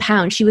 90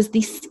 pounds. She was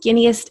the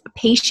skinniest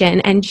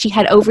patient, and she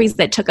had ovaries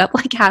that took up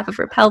like half of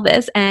her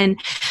pelvis.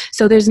 And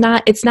so it's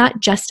not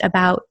just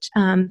about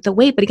the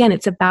weight, but again,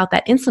 it's about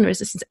that insulin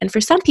resistance. And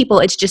for some people,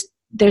 it's just,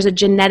 there's a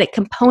genetic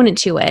component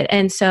to it.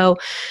 And so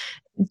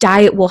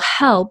diet will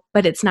help,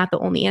 but it's not the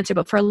only answer.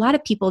 But for a lot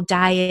of people,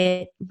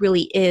 diet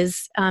really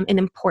is an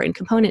important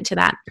component to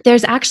that.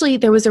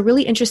 There was a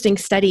really interesting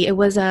study. It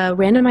was a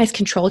randomized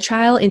control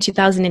trial in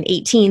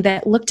 2018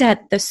 that looked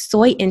at the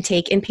soy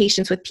intake in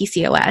patients with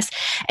PCOS.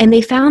 And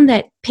they found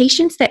that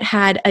patients that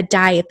had a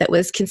diet that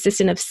was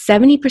consistent of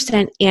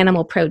 70%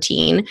 animal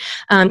protein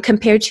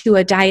compared to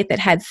a diet that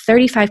had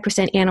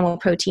 35% animal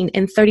protein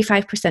and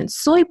 35%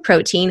 soy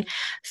protein,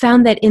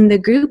 found that in the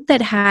group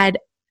that had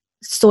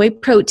soy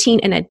protein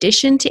in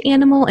addition to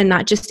animal and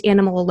not just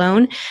animal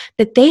alone,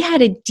 that they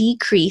had a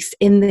decrease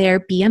in their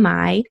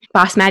BMI,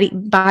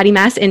 body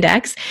mass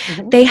index.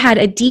 Mm-hmm. They had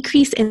a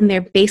decrease in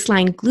their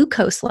baseline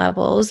glucose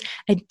levels,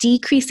 a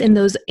decrease in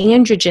those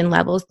androgen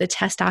levels, the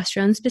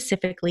testosterone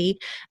specifically,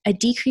 a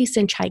decrease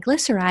in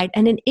triglyceride,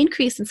 and an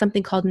increase in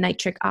something called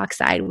nitric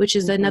oxide, which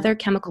is another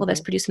chemical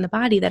that's produced in the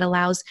body that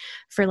allows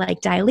for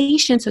like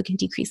dilation, so it can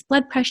decrease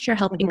blood pressure,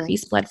 help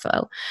increase blood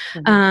flow.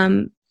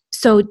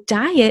 So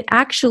diet,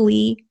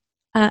 actually,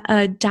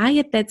 a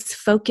diet that's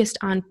focused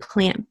on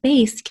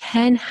plant-based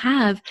can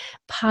have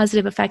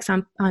positive effects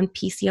on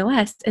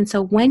PCOS. And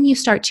so when you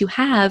start to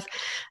have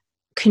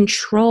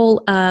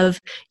control of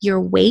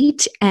your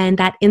weight and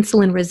that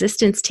insulin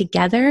resistance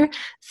together,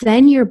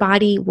 then your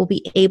body will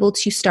be able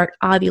to start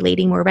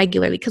ovulating more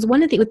regularly. Because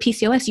one of the things with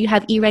PCOS, you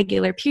have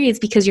irregular periods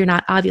because you're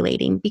not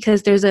ovulating,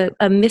 because there's a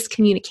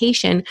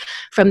miscommunication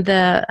from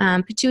the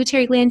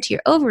pituitary gland to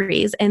your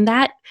ovaries. And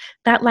that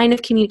line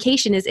of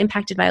communication is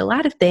impacted by a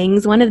lot of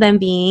things, one of them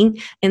being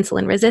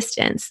insulin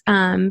resistance,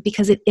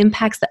 because it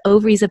impacts the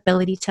ovary's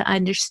ability to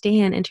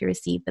understand and to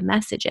receive the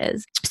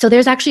messages. So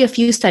there's actually a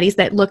few studies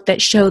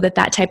that show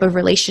that type of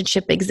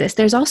relationship exists.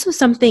 There's also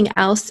something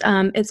else.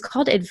 It's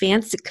called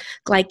advanced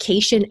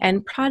glycation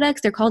end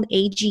products. They're called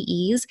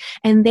AGEs,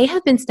 and they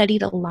have been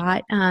studied a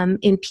lot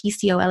in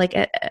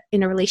PCOS,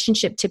 in a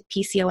relationship to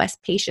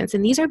PCOS patients.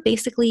 And these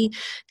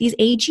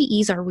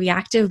AGEs are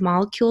reactive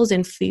molecules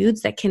in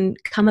foods that can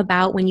come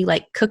about when you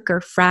like cook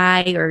or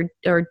fry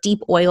or deep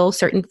oil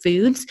certain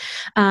foods.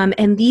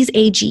 And these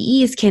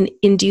AGEs can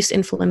induce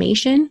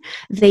inflammation.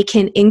 They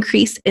can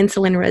increase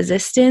insulin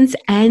resistance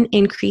and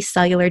increase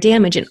cellular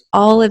damage. And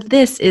all of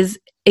this is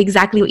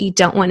exactly what you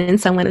don't want in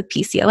someone with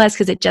PCOS,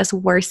 because it just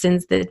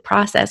worsens the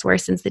process,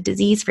 worsens the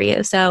disease for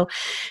you. So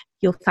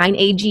you'll find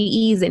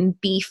AGEs in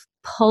beef,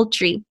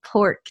 poultry,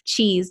 pork,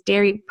 cheese,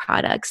 dairy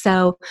products.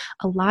 So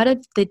a lot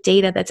of the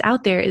data that's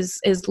out there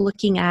is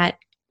looking at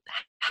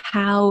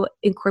how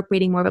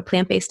incorporating more of a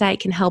plant-based diet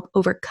can help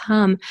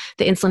overcome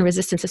the insulin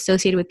resistance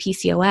associated with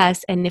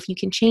PCOS. And if you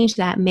can change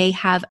that, may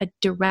have a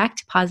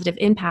direct positive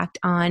impact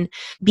on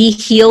be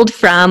healed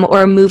from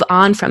or move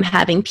on from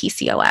having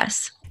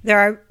PCOS. There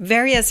are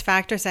various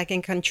factors that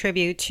can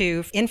contribute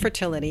to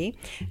infertility,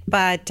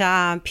 but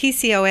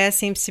PCOS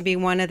seems to be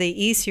one of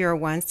the easier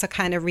ones to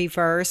kind of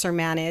reverse or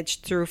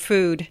manage through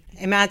food.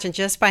 Imagine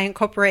just by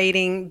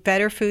incorporating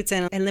better foods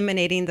and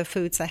eliminating the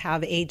foods that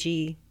have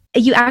AG.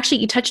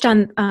 You touched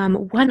on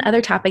one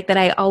other topic that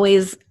I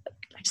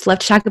just love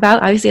to talk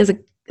about, obviously as a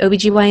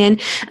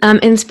OBGYN,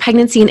 and it's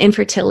pregnancy and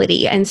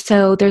infertility. And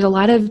so there's a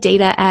lot of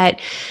data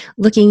at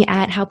looking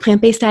at how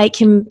plant-based diet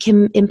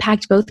can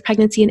impact both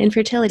pregnancy and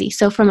infertility.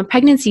 So from a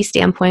pregnancy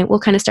standpoint, we'll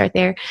kind of start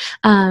there.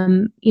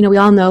 We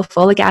all know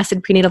folic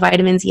acid, prenatal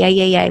vitamins,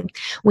 yay.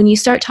 When you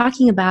start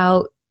talking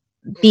about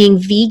being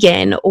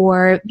vegan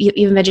or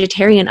even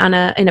vegetarian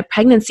in a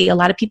pregnancy, a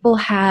lot of people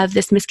have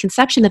this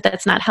misconception that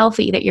that's not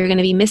healthy, that you're going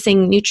to be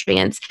missing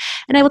nutrients.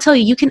 And I will tell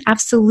you, you can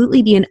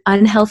absolutely be an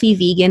unhealthy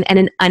vegan and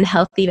an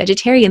unhealthy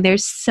vegetarian.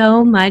 There's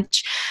so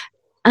much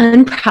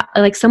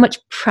so much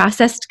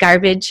processed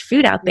garbage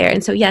food out there.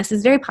 And so yes,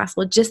 it's very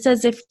possible, just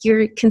as if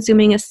you're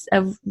consuming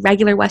a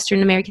regular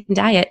Western American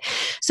diet.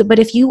 But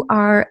if you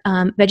are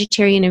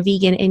vegetarian or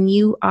vegan and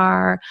you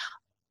are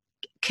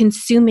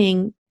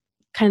consuming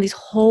kind of these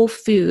whole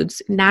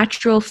foods,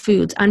 natural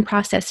foods,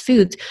 unprocessed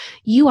foods,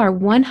 you are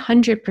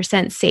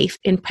 100% safe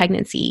in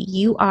pregnancy.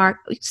 You are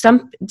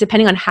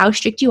depending on how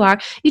strict you are,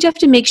 you'd have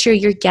to make sure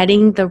you're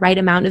getting the right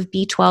amount of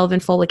B12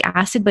 and folic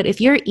acid. But if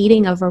you're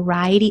eating a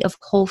variety of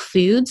whole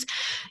foods,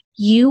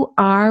 you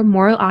are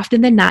more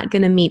often than not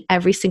going to meet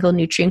every single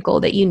nutrient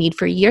goal that you need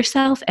for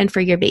yourself and for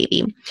your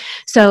baby.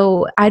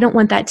 So I don't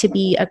want that to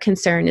be a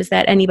concern, is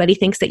that anybody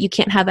thinks that you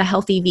can't have a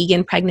healthy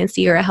vegan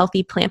pregnancy or a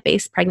healthy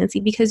plant-based pregnancy,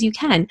 because you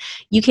can.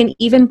 You can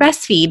even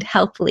breastfeed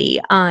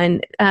healthily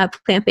on a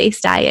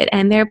plant-based diet.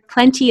 And there are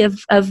plenty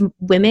of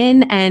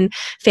women and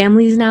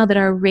families now that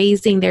are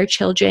raising their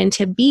children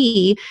to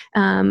be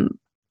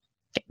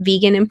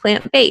vegan and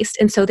plant-based.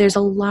 And so there's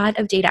a lot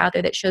of data out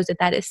there that shows that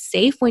that is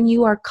safe when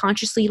you are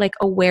consciously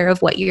aware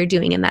of what you're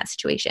doing in that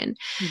situation.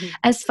 Mm-hmm.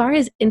 As far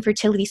as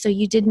infertility, so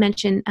you did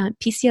mention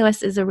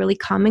PCOS is a really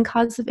common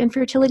cause of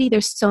infertility.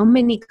 There's so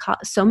many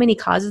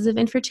causes of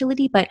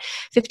infertility, but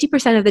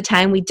 50% of the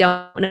time we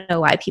don't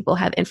know why people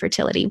have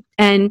infertility.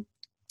 And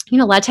a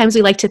lot of times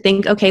we like to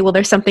think, okay, well,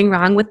 there's something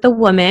wrong with the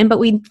woman, but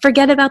we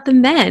forget about the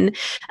men.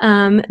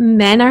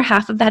 Men are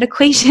half of that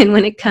equation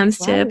when it comes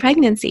to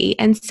pregnancy.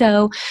 And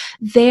so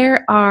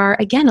there are,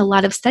 again, a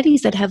lot of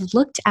studies that have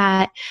looked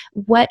at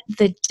what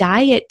the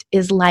diet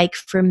is like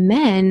for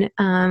men,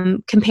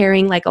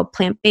 comparing a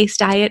plant-based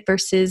diet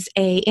versus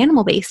a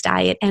animal-based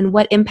diet, and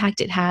what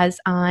impact it has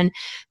on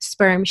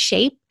sperm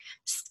shape,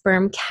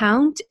 sperm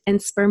count,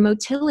 and sperm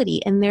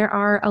motility. And there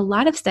are a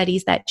lot of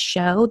studies that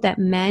show that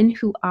men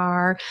who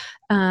are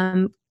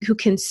who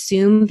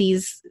consume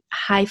these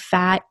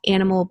high-fat,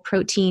 animal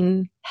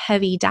protein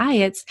heavy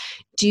diets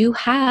do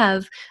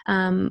have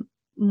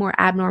more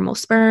abnormal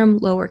sperm,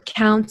 lower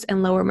counts,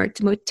 and lower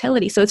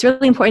motility. So it's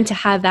really important to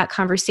have that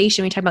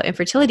conversation when we talk about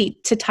infertility,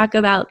 to talk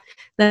about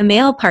the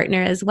male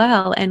partner as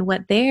well and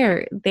what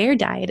their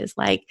diet is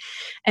like.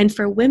 And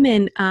for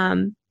women,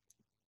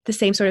 the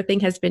same sort of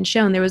thing has been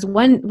shown. There was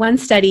one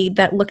study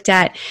that looked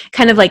at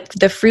kind of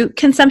the fruit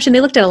consumption.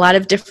 They looked at a lot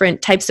of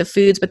different types of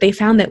foods, but they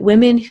found that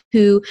women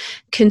who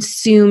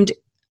consumed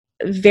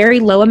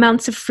very low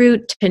amounts of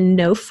fruit to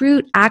no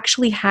fruit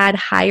actually had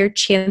higher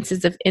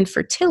chances of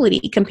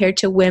infertility compared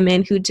to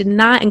women who did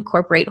not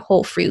incorporate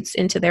whole fruits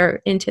into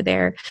their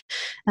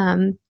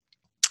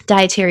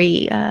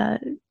dietary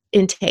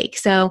intake.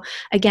 So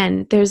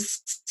again,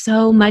 there's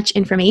so much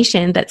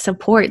information that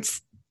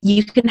supports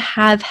you can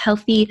have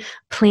healthy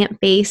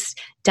plant-based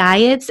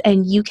diets,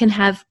 and you can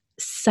have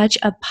such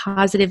a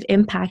positive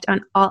impact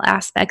on all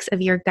aspects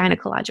of your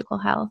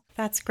gynecological health.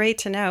 That's great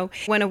to know.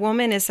 When a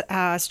woman is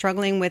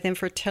struggling with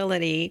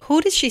infertility,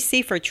 who does she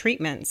see for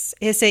treatments?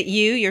 Is it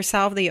you,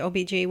 yourself, the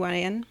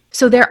OBGYN?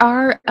 So there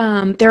are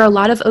a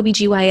lot of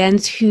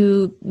OBGYNs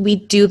who we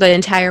do the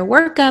entire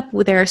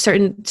workup. There are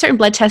certain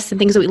blood tests and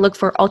things that we look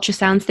for,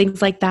 ultrasounds,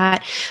 things like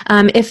that.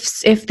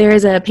 If there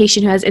is a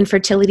patient who has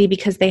infertility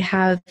because they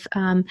have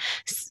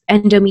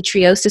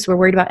endometriosis, we're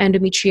worried about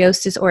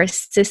endometriosis or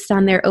cysts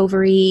on their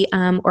ovary,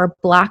 or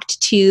blocked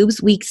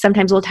tubes, we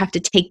sometimes will have to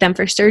take them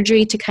for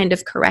surgery to kind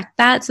of correct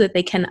that so that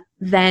they can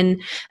then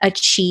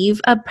achieve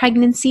a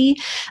pregnancy.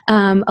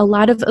 A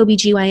lot of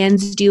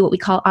OBGYNs do what we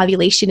call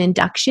ovulation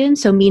induction,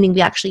 so meaning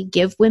we actually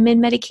give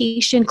women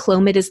medication.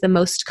 Clomid is the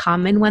most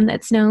common one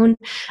that's known,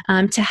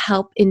 to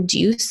help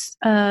induce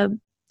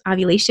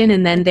ovulation,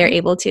 and then they're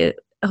able to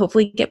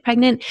hopefully get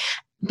pregnant.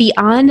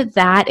 Beyond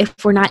that, if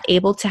we're not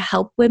able to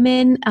help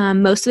women,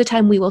 most of the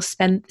time we will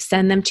send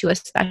them to a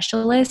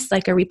specialist,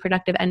 like a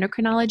reproductive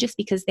endocrinologist,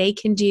 because they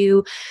can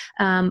do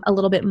a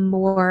little bit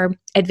more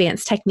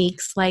advanced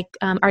techniques like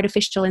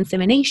artificial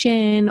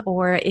insemination,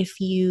 or if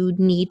you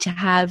need to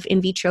have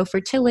in vitro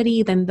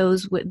fertility, then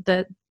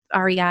the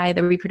REI,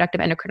 the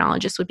reproductive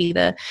endocrinologist, would be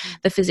the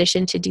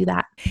physician to do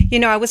that.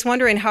 I was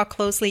wondering how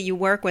closely you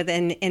work with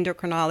an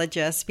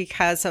endocrinologist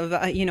because of,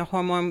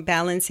 hormone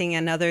balancing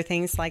and other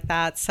things like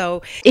that.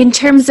 So in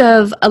terms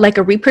of like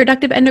a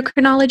reproductive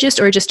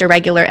endocrinologist or just a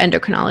regular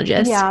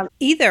endocrinologist? Yeah,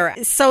 either.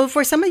 So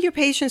for some of your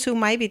patients who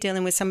might be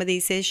dealing with some of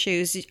these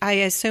issues, I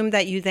assume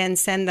that you then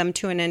send them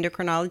to an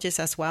endocrinologist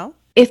as well?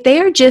 If they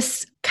are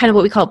just kind of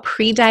what we call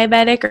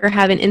pre-diabetic or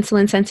have an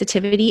insulin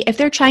sensitivity, if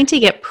they're trying to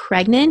get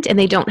pregnant and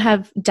they don't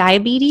have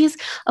diabetes,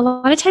 a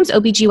lot of times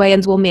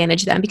OBGYNs will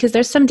manage them because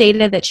there's some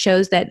data that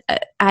shows that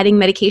adding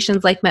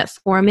medications like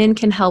metformin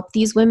can help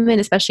these women,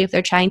 especially if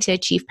they're trying to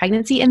achieve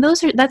pregnancy. And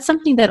that's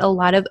something that a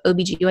lot of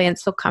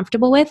OBGYNs feel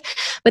comfortable with.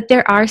 But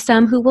there are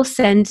some who will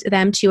send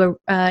them to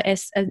an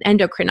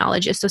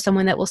endocrinologist, so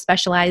someone that will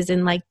specialize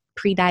in like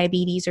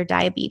pre-diabetes or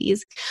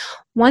diabetes.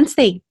 Once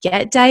they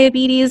get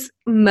diabetes,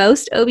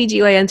 most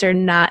OBGYNs are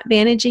not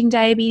managing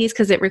diabetes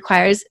because it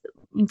requires,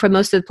 for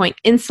most of the point,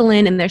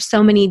 insulin, and there's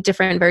so many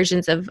different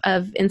versions of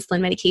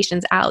insulin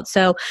medications out.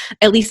 So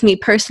at least me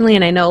personally,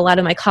 and I know a lot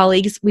of my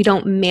colleagues, we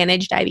don't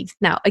manage diabetes.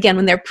 Now, again,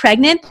 when they're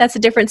pregnant, that's a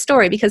different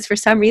story because for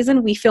some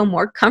reason we feel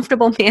more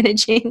comfortable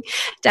managing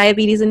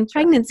diabetes in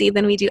pregnancy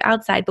than we do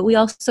outside. But we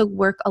also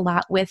work a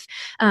lot with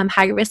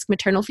high-risk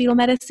maternal fetal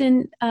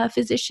medicine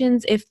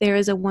physicians if there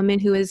is a woman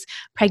who is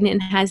pregnant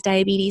and has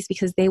diabetes,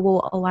 because they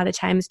will a lot of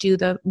times do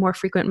the more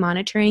frequent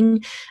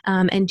monitoring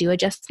and do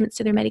adjustments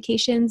to their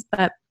medications.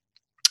 But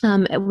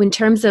in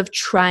terms of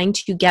trying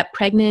to get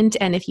pregnant,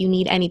 and if you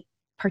need any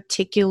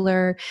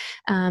particular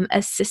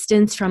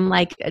assistance from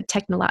like a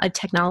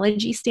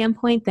technology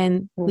standpoint,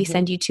 then we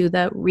send you to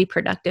the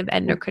reproductive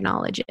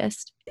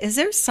endocrinologist. Is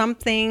there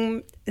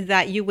something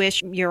that you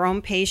wish your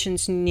own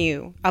patients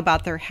knew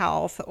about their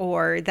health,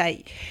 or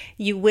that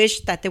you wish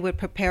that they would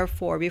prepare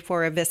for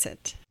before a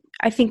visit?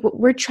 I think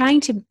we're trying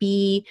to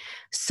be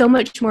so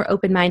much more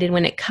open-minded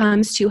when it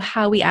comes to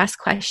how we ask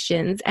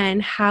questions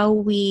and how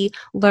we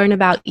learn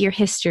about your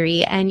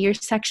history and your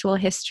sexual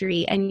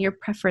history and your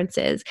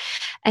preferences.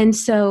 And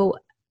so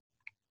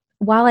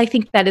while I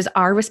think that is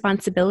our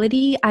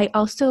responsibility, I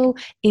also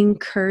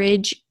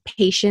encourage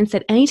patients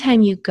that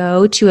anytime you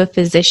go to a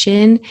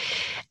physician,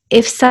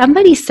 if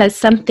somebody says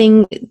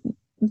something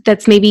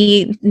that's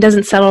maybe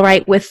doesn't settle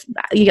right with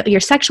your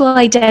sexual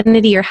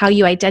identity or how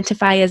you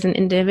identify as an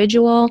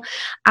individual,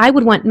 I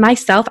would want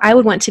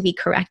to be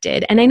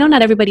corrected. And I know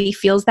not everybody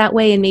feels that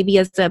way, and maybe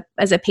as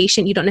a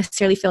patient, you don't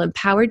necessarily feel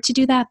empowered to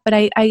do that. But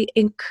I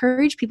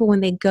encourage people when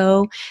they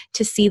go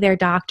to see their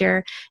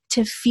doctor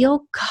to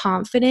feel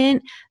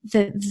confident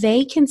that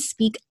they can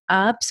speak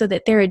up so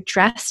that they're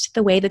addressed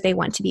the way that they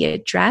want to be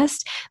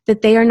addressed,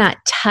 that they are not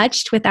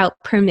touched without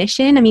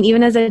permission. I mean,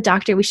 even as a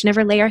doctor, we should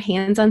never lay our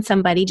hands on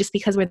somebody just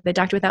because we're the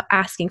doctor without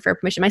asking for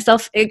permission.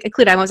 Myself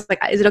included, I was like,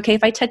 is it okay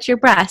if I touch your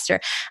breast?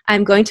 Or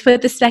I'm going to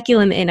put the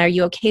speculum in. Are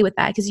you okay with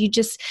that?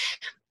 Because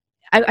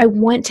I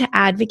want to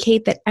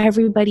advocate that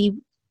everybody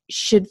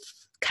should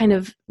kind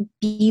of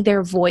be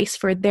their voice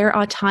for their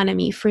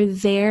autonomy, for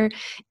their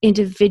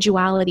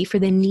individuality, for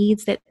the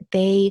needs that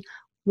they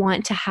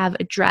want to have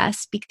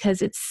addressed,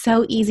 because it's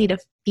so easy to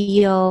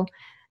feel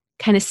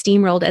kind of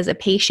steamrolled as a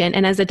patient.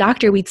 And as a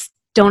doctor, we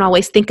don't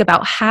always think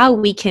about how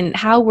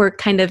we're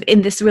kind of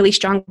in this really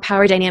strong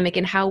power dynamic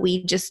and how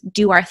we just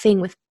do our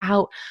thing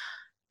without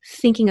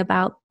thinking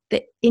about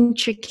the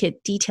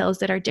intricate details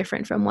that are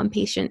different from one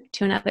patient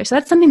to another. So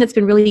that's something that's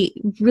been really,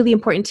 really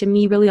important to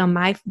me, really on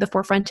the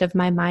forefront of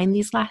my mind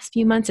these last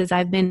few months as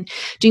I've been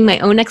doing my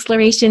own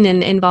exploration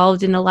and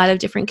involved in a lot of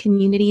different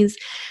communities.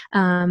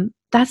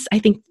 That's, I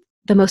think,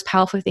 the most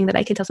powerful thing that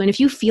I can tell someone. If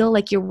you feel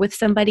like you're with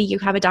somebody, you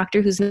have a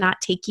doctor who's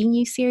not taking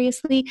you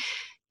seriously,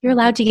 you're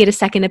allowed to get a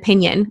second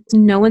opinion.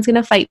 No one's going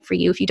to fight for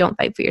you if you don't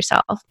fight for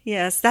yourself.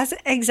 Yes, that's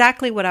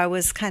exactly what I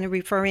was kind of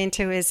referring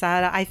to, is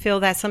that I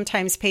feel that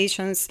sometimes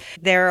patients,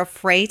 they're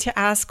afraid to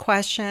ask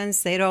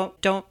questions. They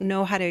don't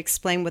know how to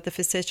explain what the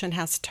physician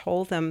has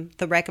told them,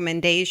 the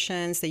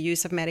recommendations, the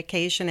use of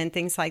medication and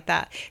things like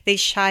that. They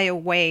shy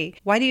away.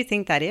 Why do you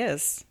think that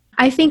is?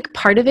 I think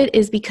part of it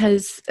is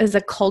because as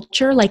a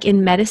culture, like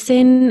in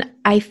medicine,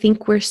 I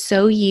think we're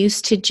so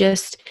used to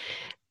just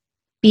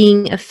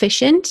being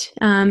efficient,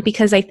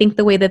 because I think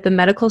the way that the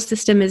medical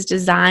system is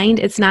designed,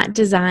 it's not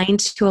designed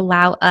to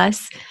allow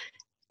us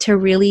to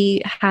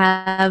really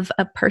have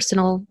a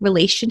personal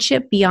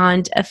relationship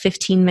beyond a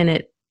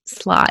 15-minute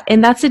slot.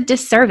 And that's a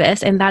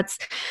disservice. And that's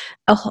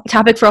a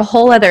topic for a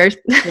whole other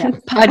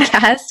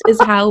podcast, is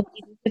how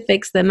we need to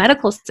fix the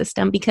medical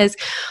system, because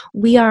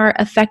we are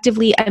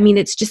effectively, I mean,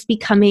 it's just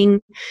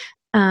becoming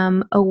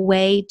a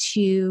way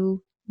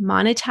to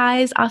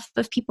monetize off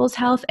of people's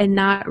health and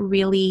not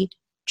really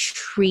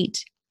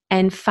treat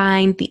and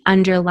find the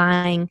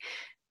underlying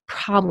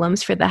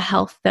problems for the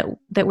health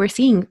that we're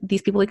seeing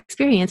these people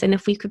experience. And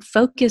if we could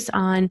focus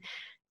on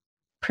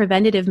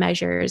preventative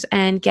measures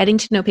and getting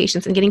to know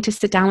patients and getting to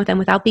sit down with them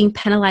without being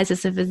penalized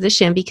as a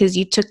physician because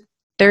you took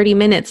 30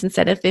 minutes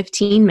instead of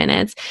 15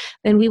 minutes,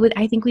 then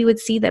I think we would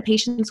see that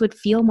patients would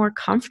feel more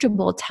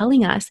comfortable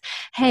telling us,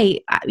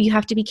 hey, you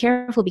have to be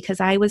careful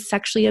because I was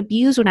sexually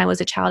abused when I was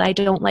a child. I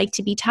don't like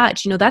to be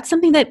touched. That's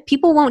something that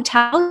people won't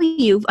tell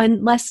you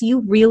unless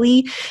you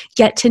really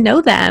get to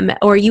know them,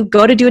 or you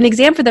go to do an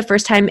exam for the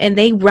first time and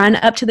they run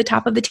up to the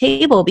top of the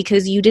table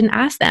because you didn't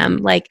ask them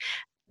like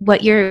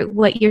what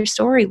your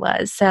story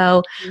was.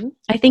 So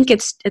I think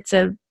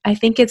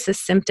it's a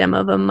symptom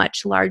of a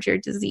much larger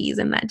disease,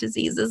 and that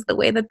disease is the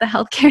way that the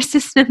healthcare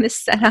system is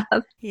set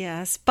up.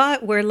 Yes,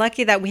 but we're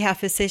lucky that we have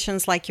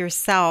physicians like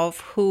yourself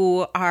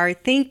who are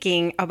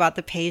thinking about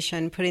the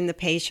patient, putting the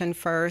patient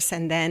first,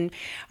 and then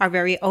are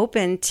very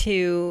open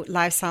to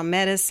lifestyle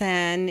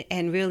medicine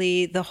and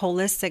really the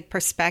holistic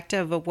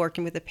perspective of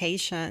working with the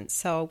patient.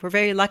 So we're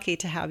very lucky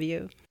to have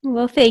you.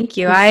 Well, thank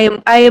you. I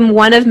am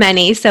one of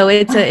many. So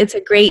it's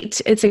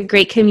a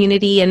great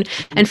community,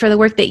 and for the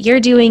work that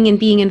you're doing and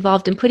being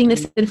involved in putting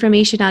this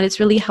information out, it's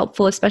really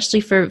helpful, especially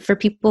for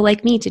people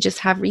like me to just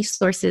have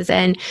resources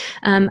and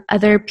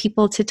other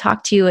people to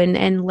talk to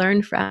and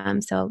learn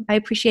from. So I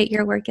appreciate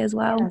your work as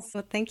well. Yes.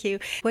 Well, thank you.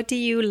 What do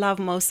you love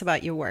most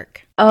about your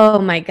work? Oh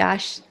my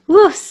gosh.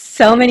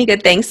 So many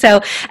good things.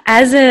 So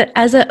as a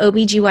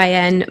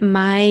OBGYN,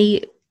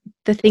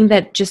 the thing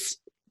that just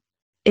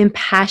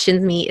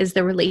impassions me is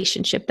the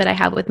relationship that I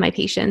have with my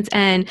patients.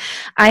 And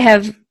I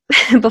have,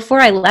 before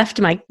I left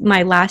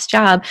my last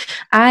job,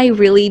 I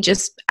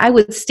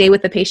would stay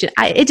with the patient.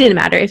 It didn't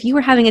matter. If you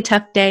were having a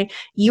tough day,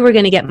 you were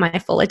going to get my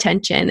full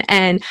attention.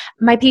 And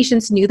my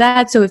patients knew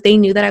that. So if they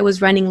knew that I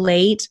was running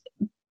late,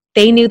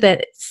 they knew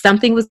that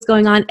something was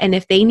going on, and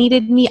if they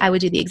needed me, I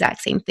would do the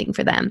exact same thing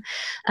for them.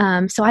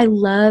 So I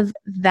love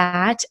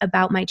that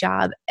about my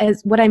job.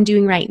 As what I'm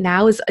doing right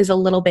now is a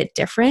little bit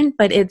different,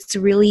 but it's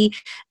really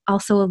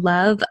also a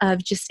love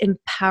of just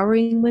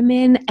empowering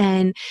women,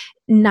 and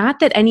not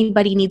that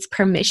anybody needs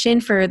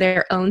permission for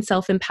their own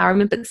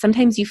self-empowerment, but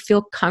sometimes you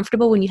feel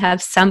comfortable when you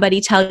have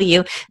somebody tell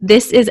you,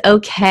 this is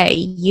okay.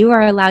 You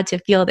are allowed to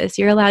feel this.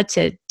 You're allowed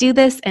to do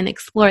this and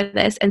explore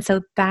this. And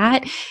so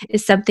that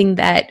is something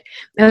that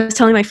I was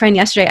telling my friend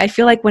yesterday. I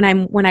feel like when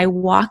I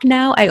walk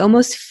now, I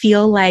almost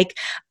feel like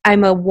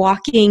I'm a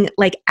walking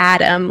like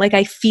atom. Like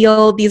I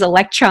feel these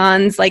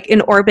electrons like in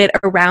orbit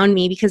around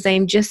me, because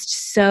I'm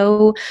just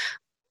so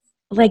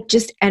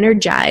just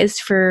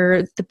energized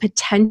for the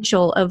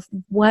potential of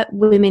what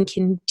women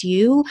can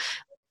do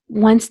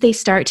once they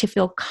start to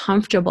feel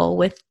comfortable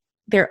with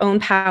their own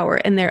power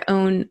and their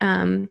own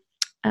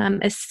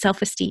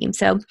self-esteem.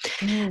 So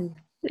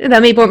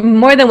that may be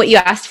more than what you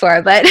asked for,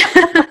 but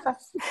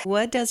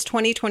what does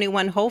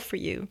 2021 hold for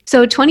you?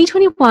 So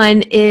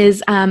 2021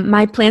 is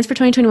my plans for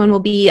 2021 will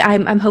be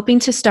I'm hoping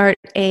to start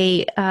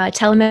a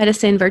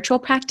telemedicine virtual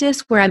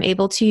practice where I'm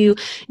able to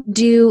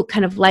do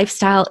kind of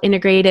lifestyle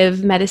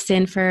integrative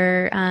medicine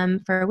for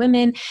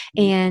women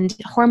and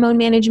hormone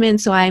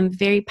management. So I'm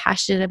very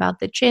passionate about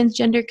the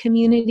transgender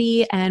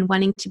community and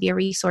wanting to be a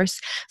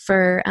resource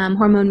for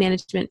hormone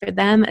management for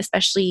them,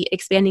 especially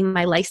expanding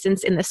my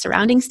license in the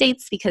surrounding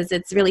states, because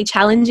it's really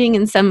challenging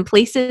in some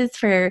places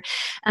for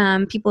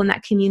people in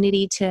that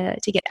community to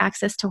get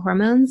access to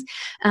hormones.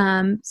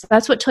 So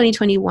that's what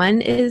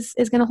 2021 is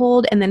going to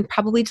hold. And then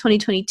probably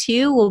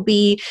 2022 will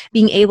be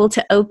being able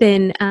to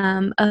open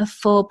a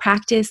full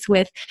practice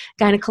with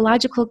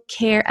gynecological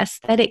care,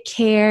 aesthetic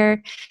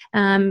care,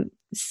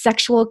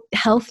 sexual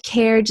health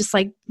care, just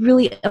like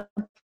really a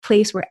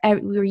place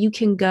where you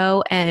can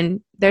go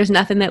and there's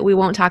nothing that we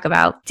won't talk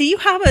about. Do you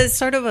have a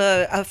sort of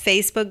a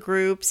Facebook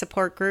group,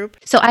 support group?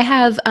 So I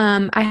have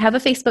a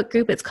Facebook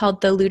group. It's called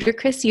The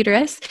Ludicrous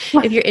Uterus,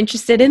 if you're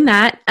interested in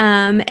that.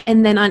 And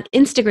then on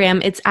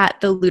Instagram, it's at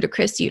The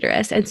Ludicrous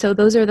Uterus. And so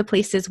those are the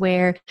places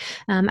where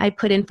I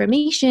put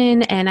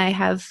information, and I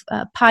have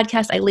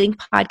podcasts. I link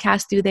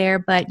podcasts through there,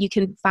 but you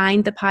can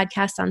find the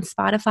podcast on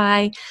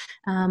Spotify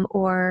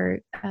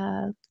or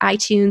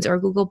iTunes or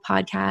Google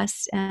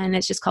Podcasts. And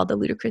it's just called The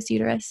Ludicrous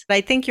Uterus.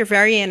 I think you're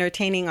very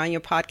entertaining on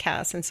your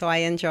podcast, and so I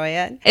enjoy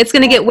it. It's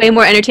going to get way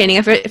more entertaining.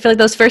 I feel like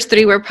those first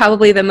three were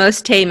probably the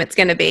most tame it's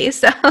going to be.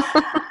 So,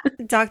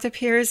 Dr.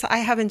 Pierce, I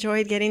have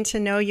enjoyed getting to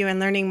know you and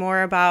learning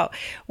more about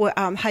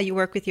how you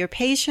work with your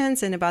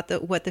patients and about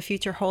what the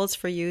future holds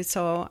for you.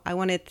 So I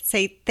want to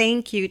say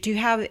thank you. Do you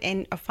have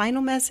a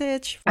final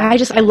message?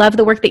 I love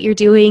the work that you're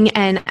doing,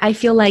 and I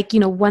feel like,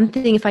 one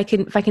thing, if I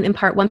can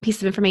impart one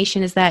piece of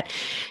information, is that,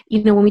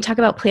 when we talk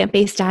about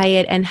plant-based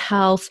diet and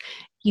health,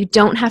 you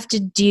don't have to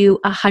do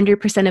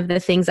 100% of the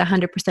things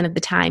 100% of the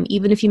time,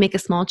 even if you make a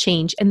small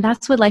change. And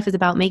that's what life is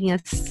about, making a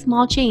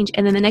small change.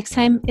 And then the next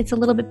time it's a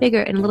little bit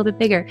bigger and a little bit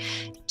bigger.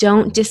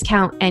 Don't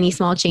discount any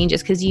small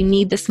changes, because you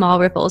need the small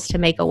ripples to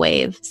make a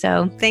wave.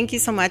 So thank you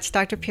so much,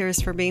 Dr.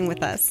 Pierce, for being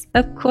with us.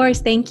 Of course.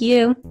 Thank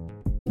you.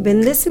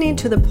 Been listening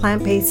to the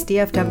Plant-Based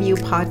DFW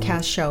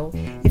podcast show.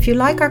 If you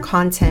like our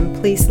content,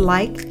 please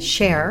like,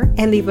 share,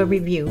 and leave a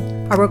review.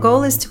 Our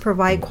goal is to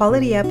provide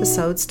quality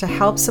episodes to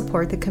help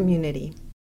support the community.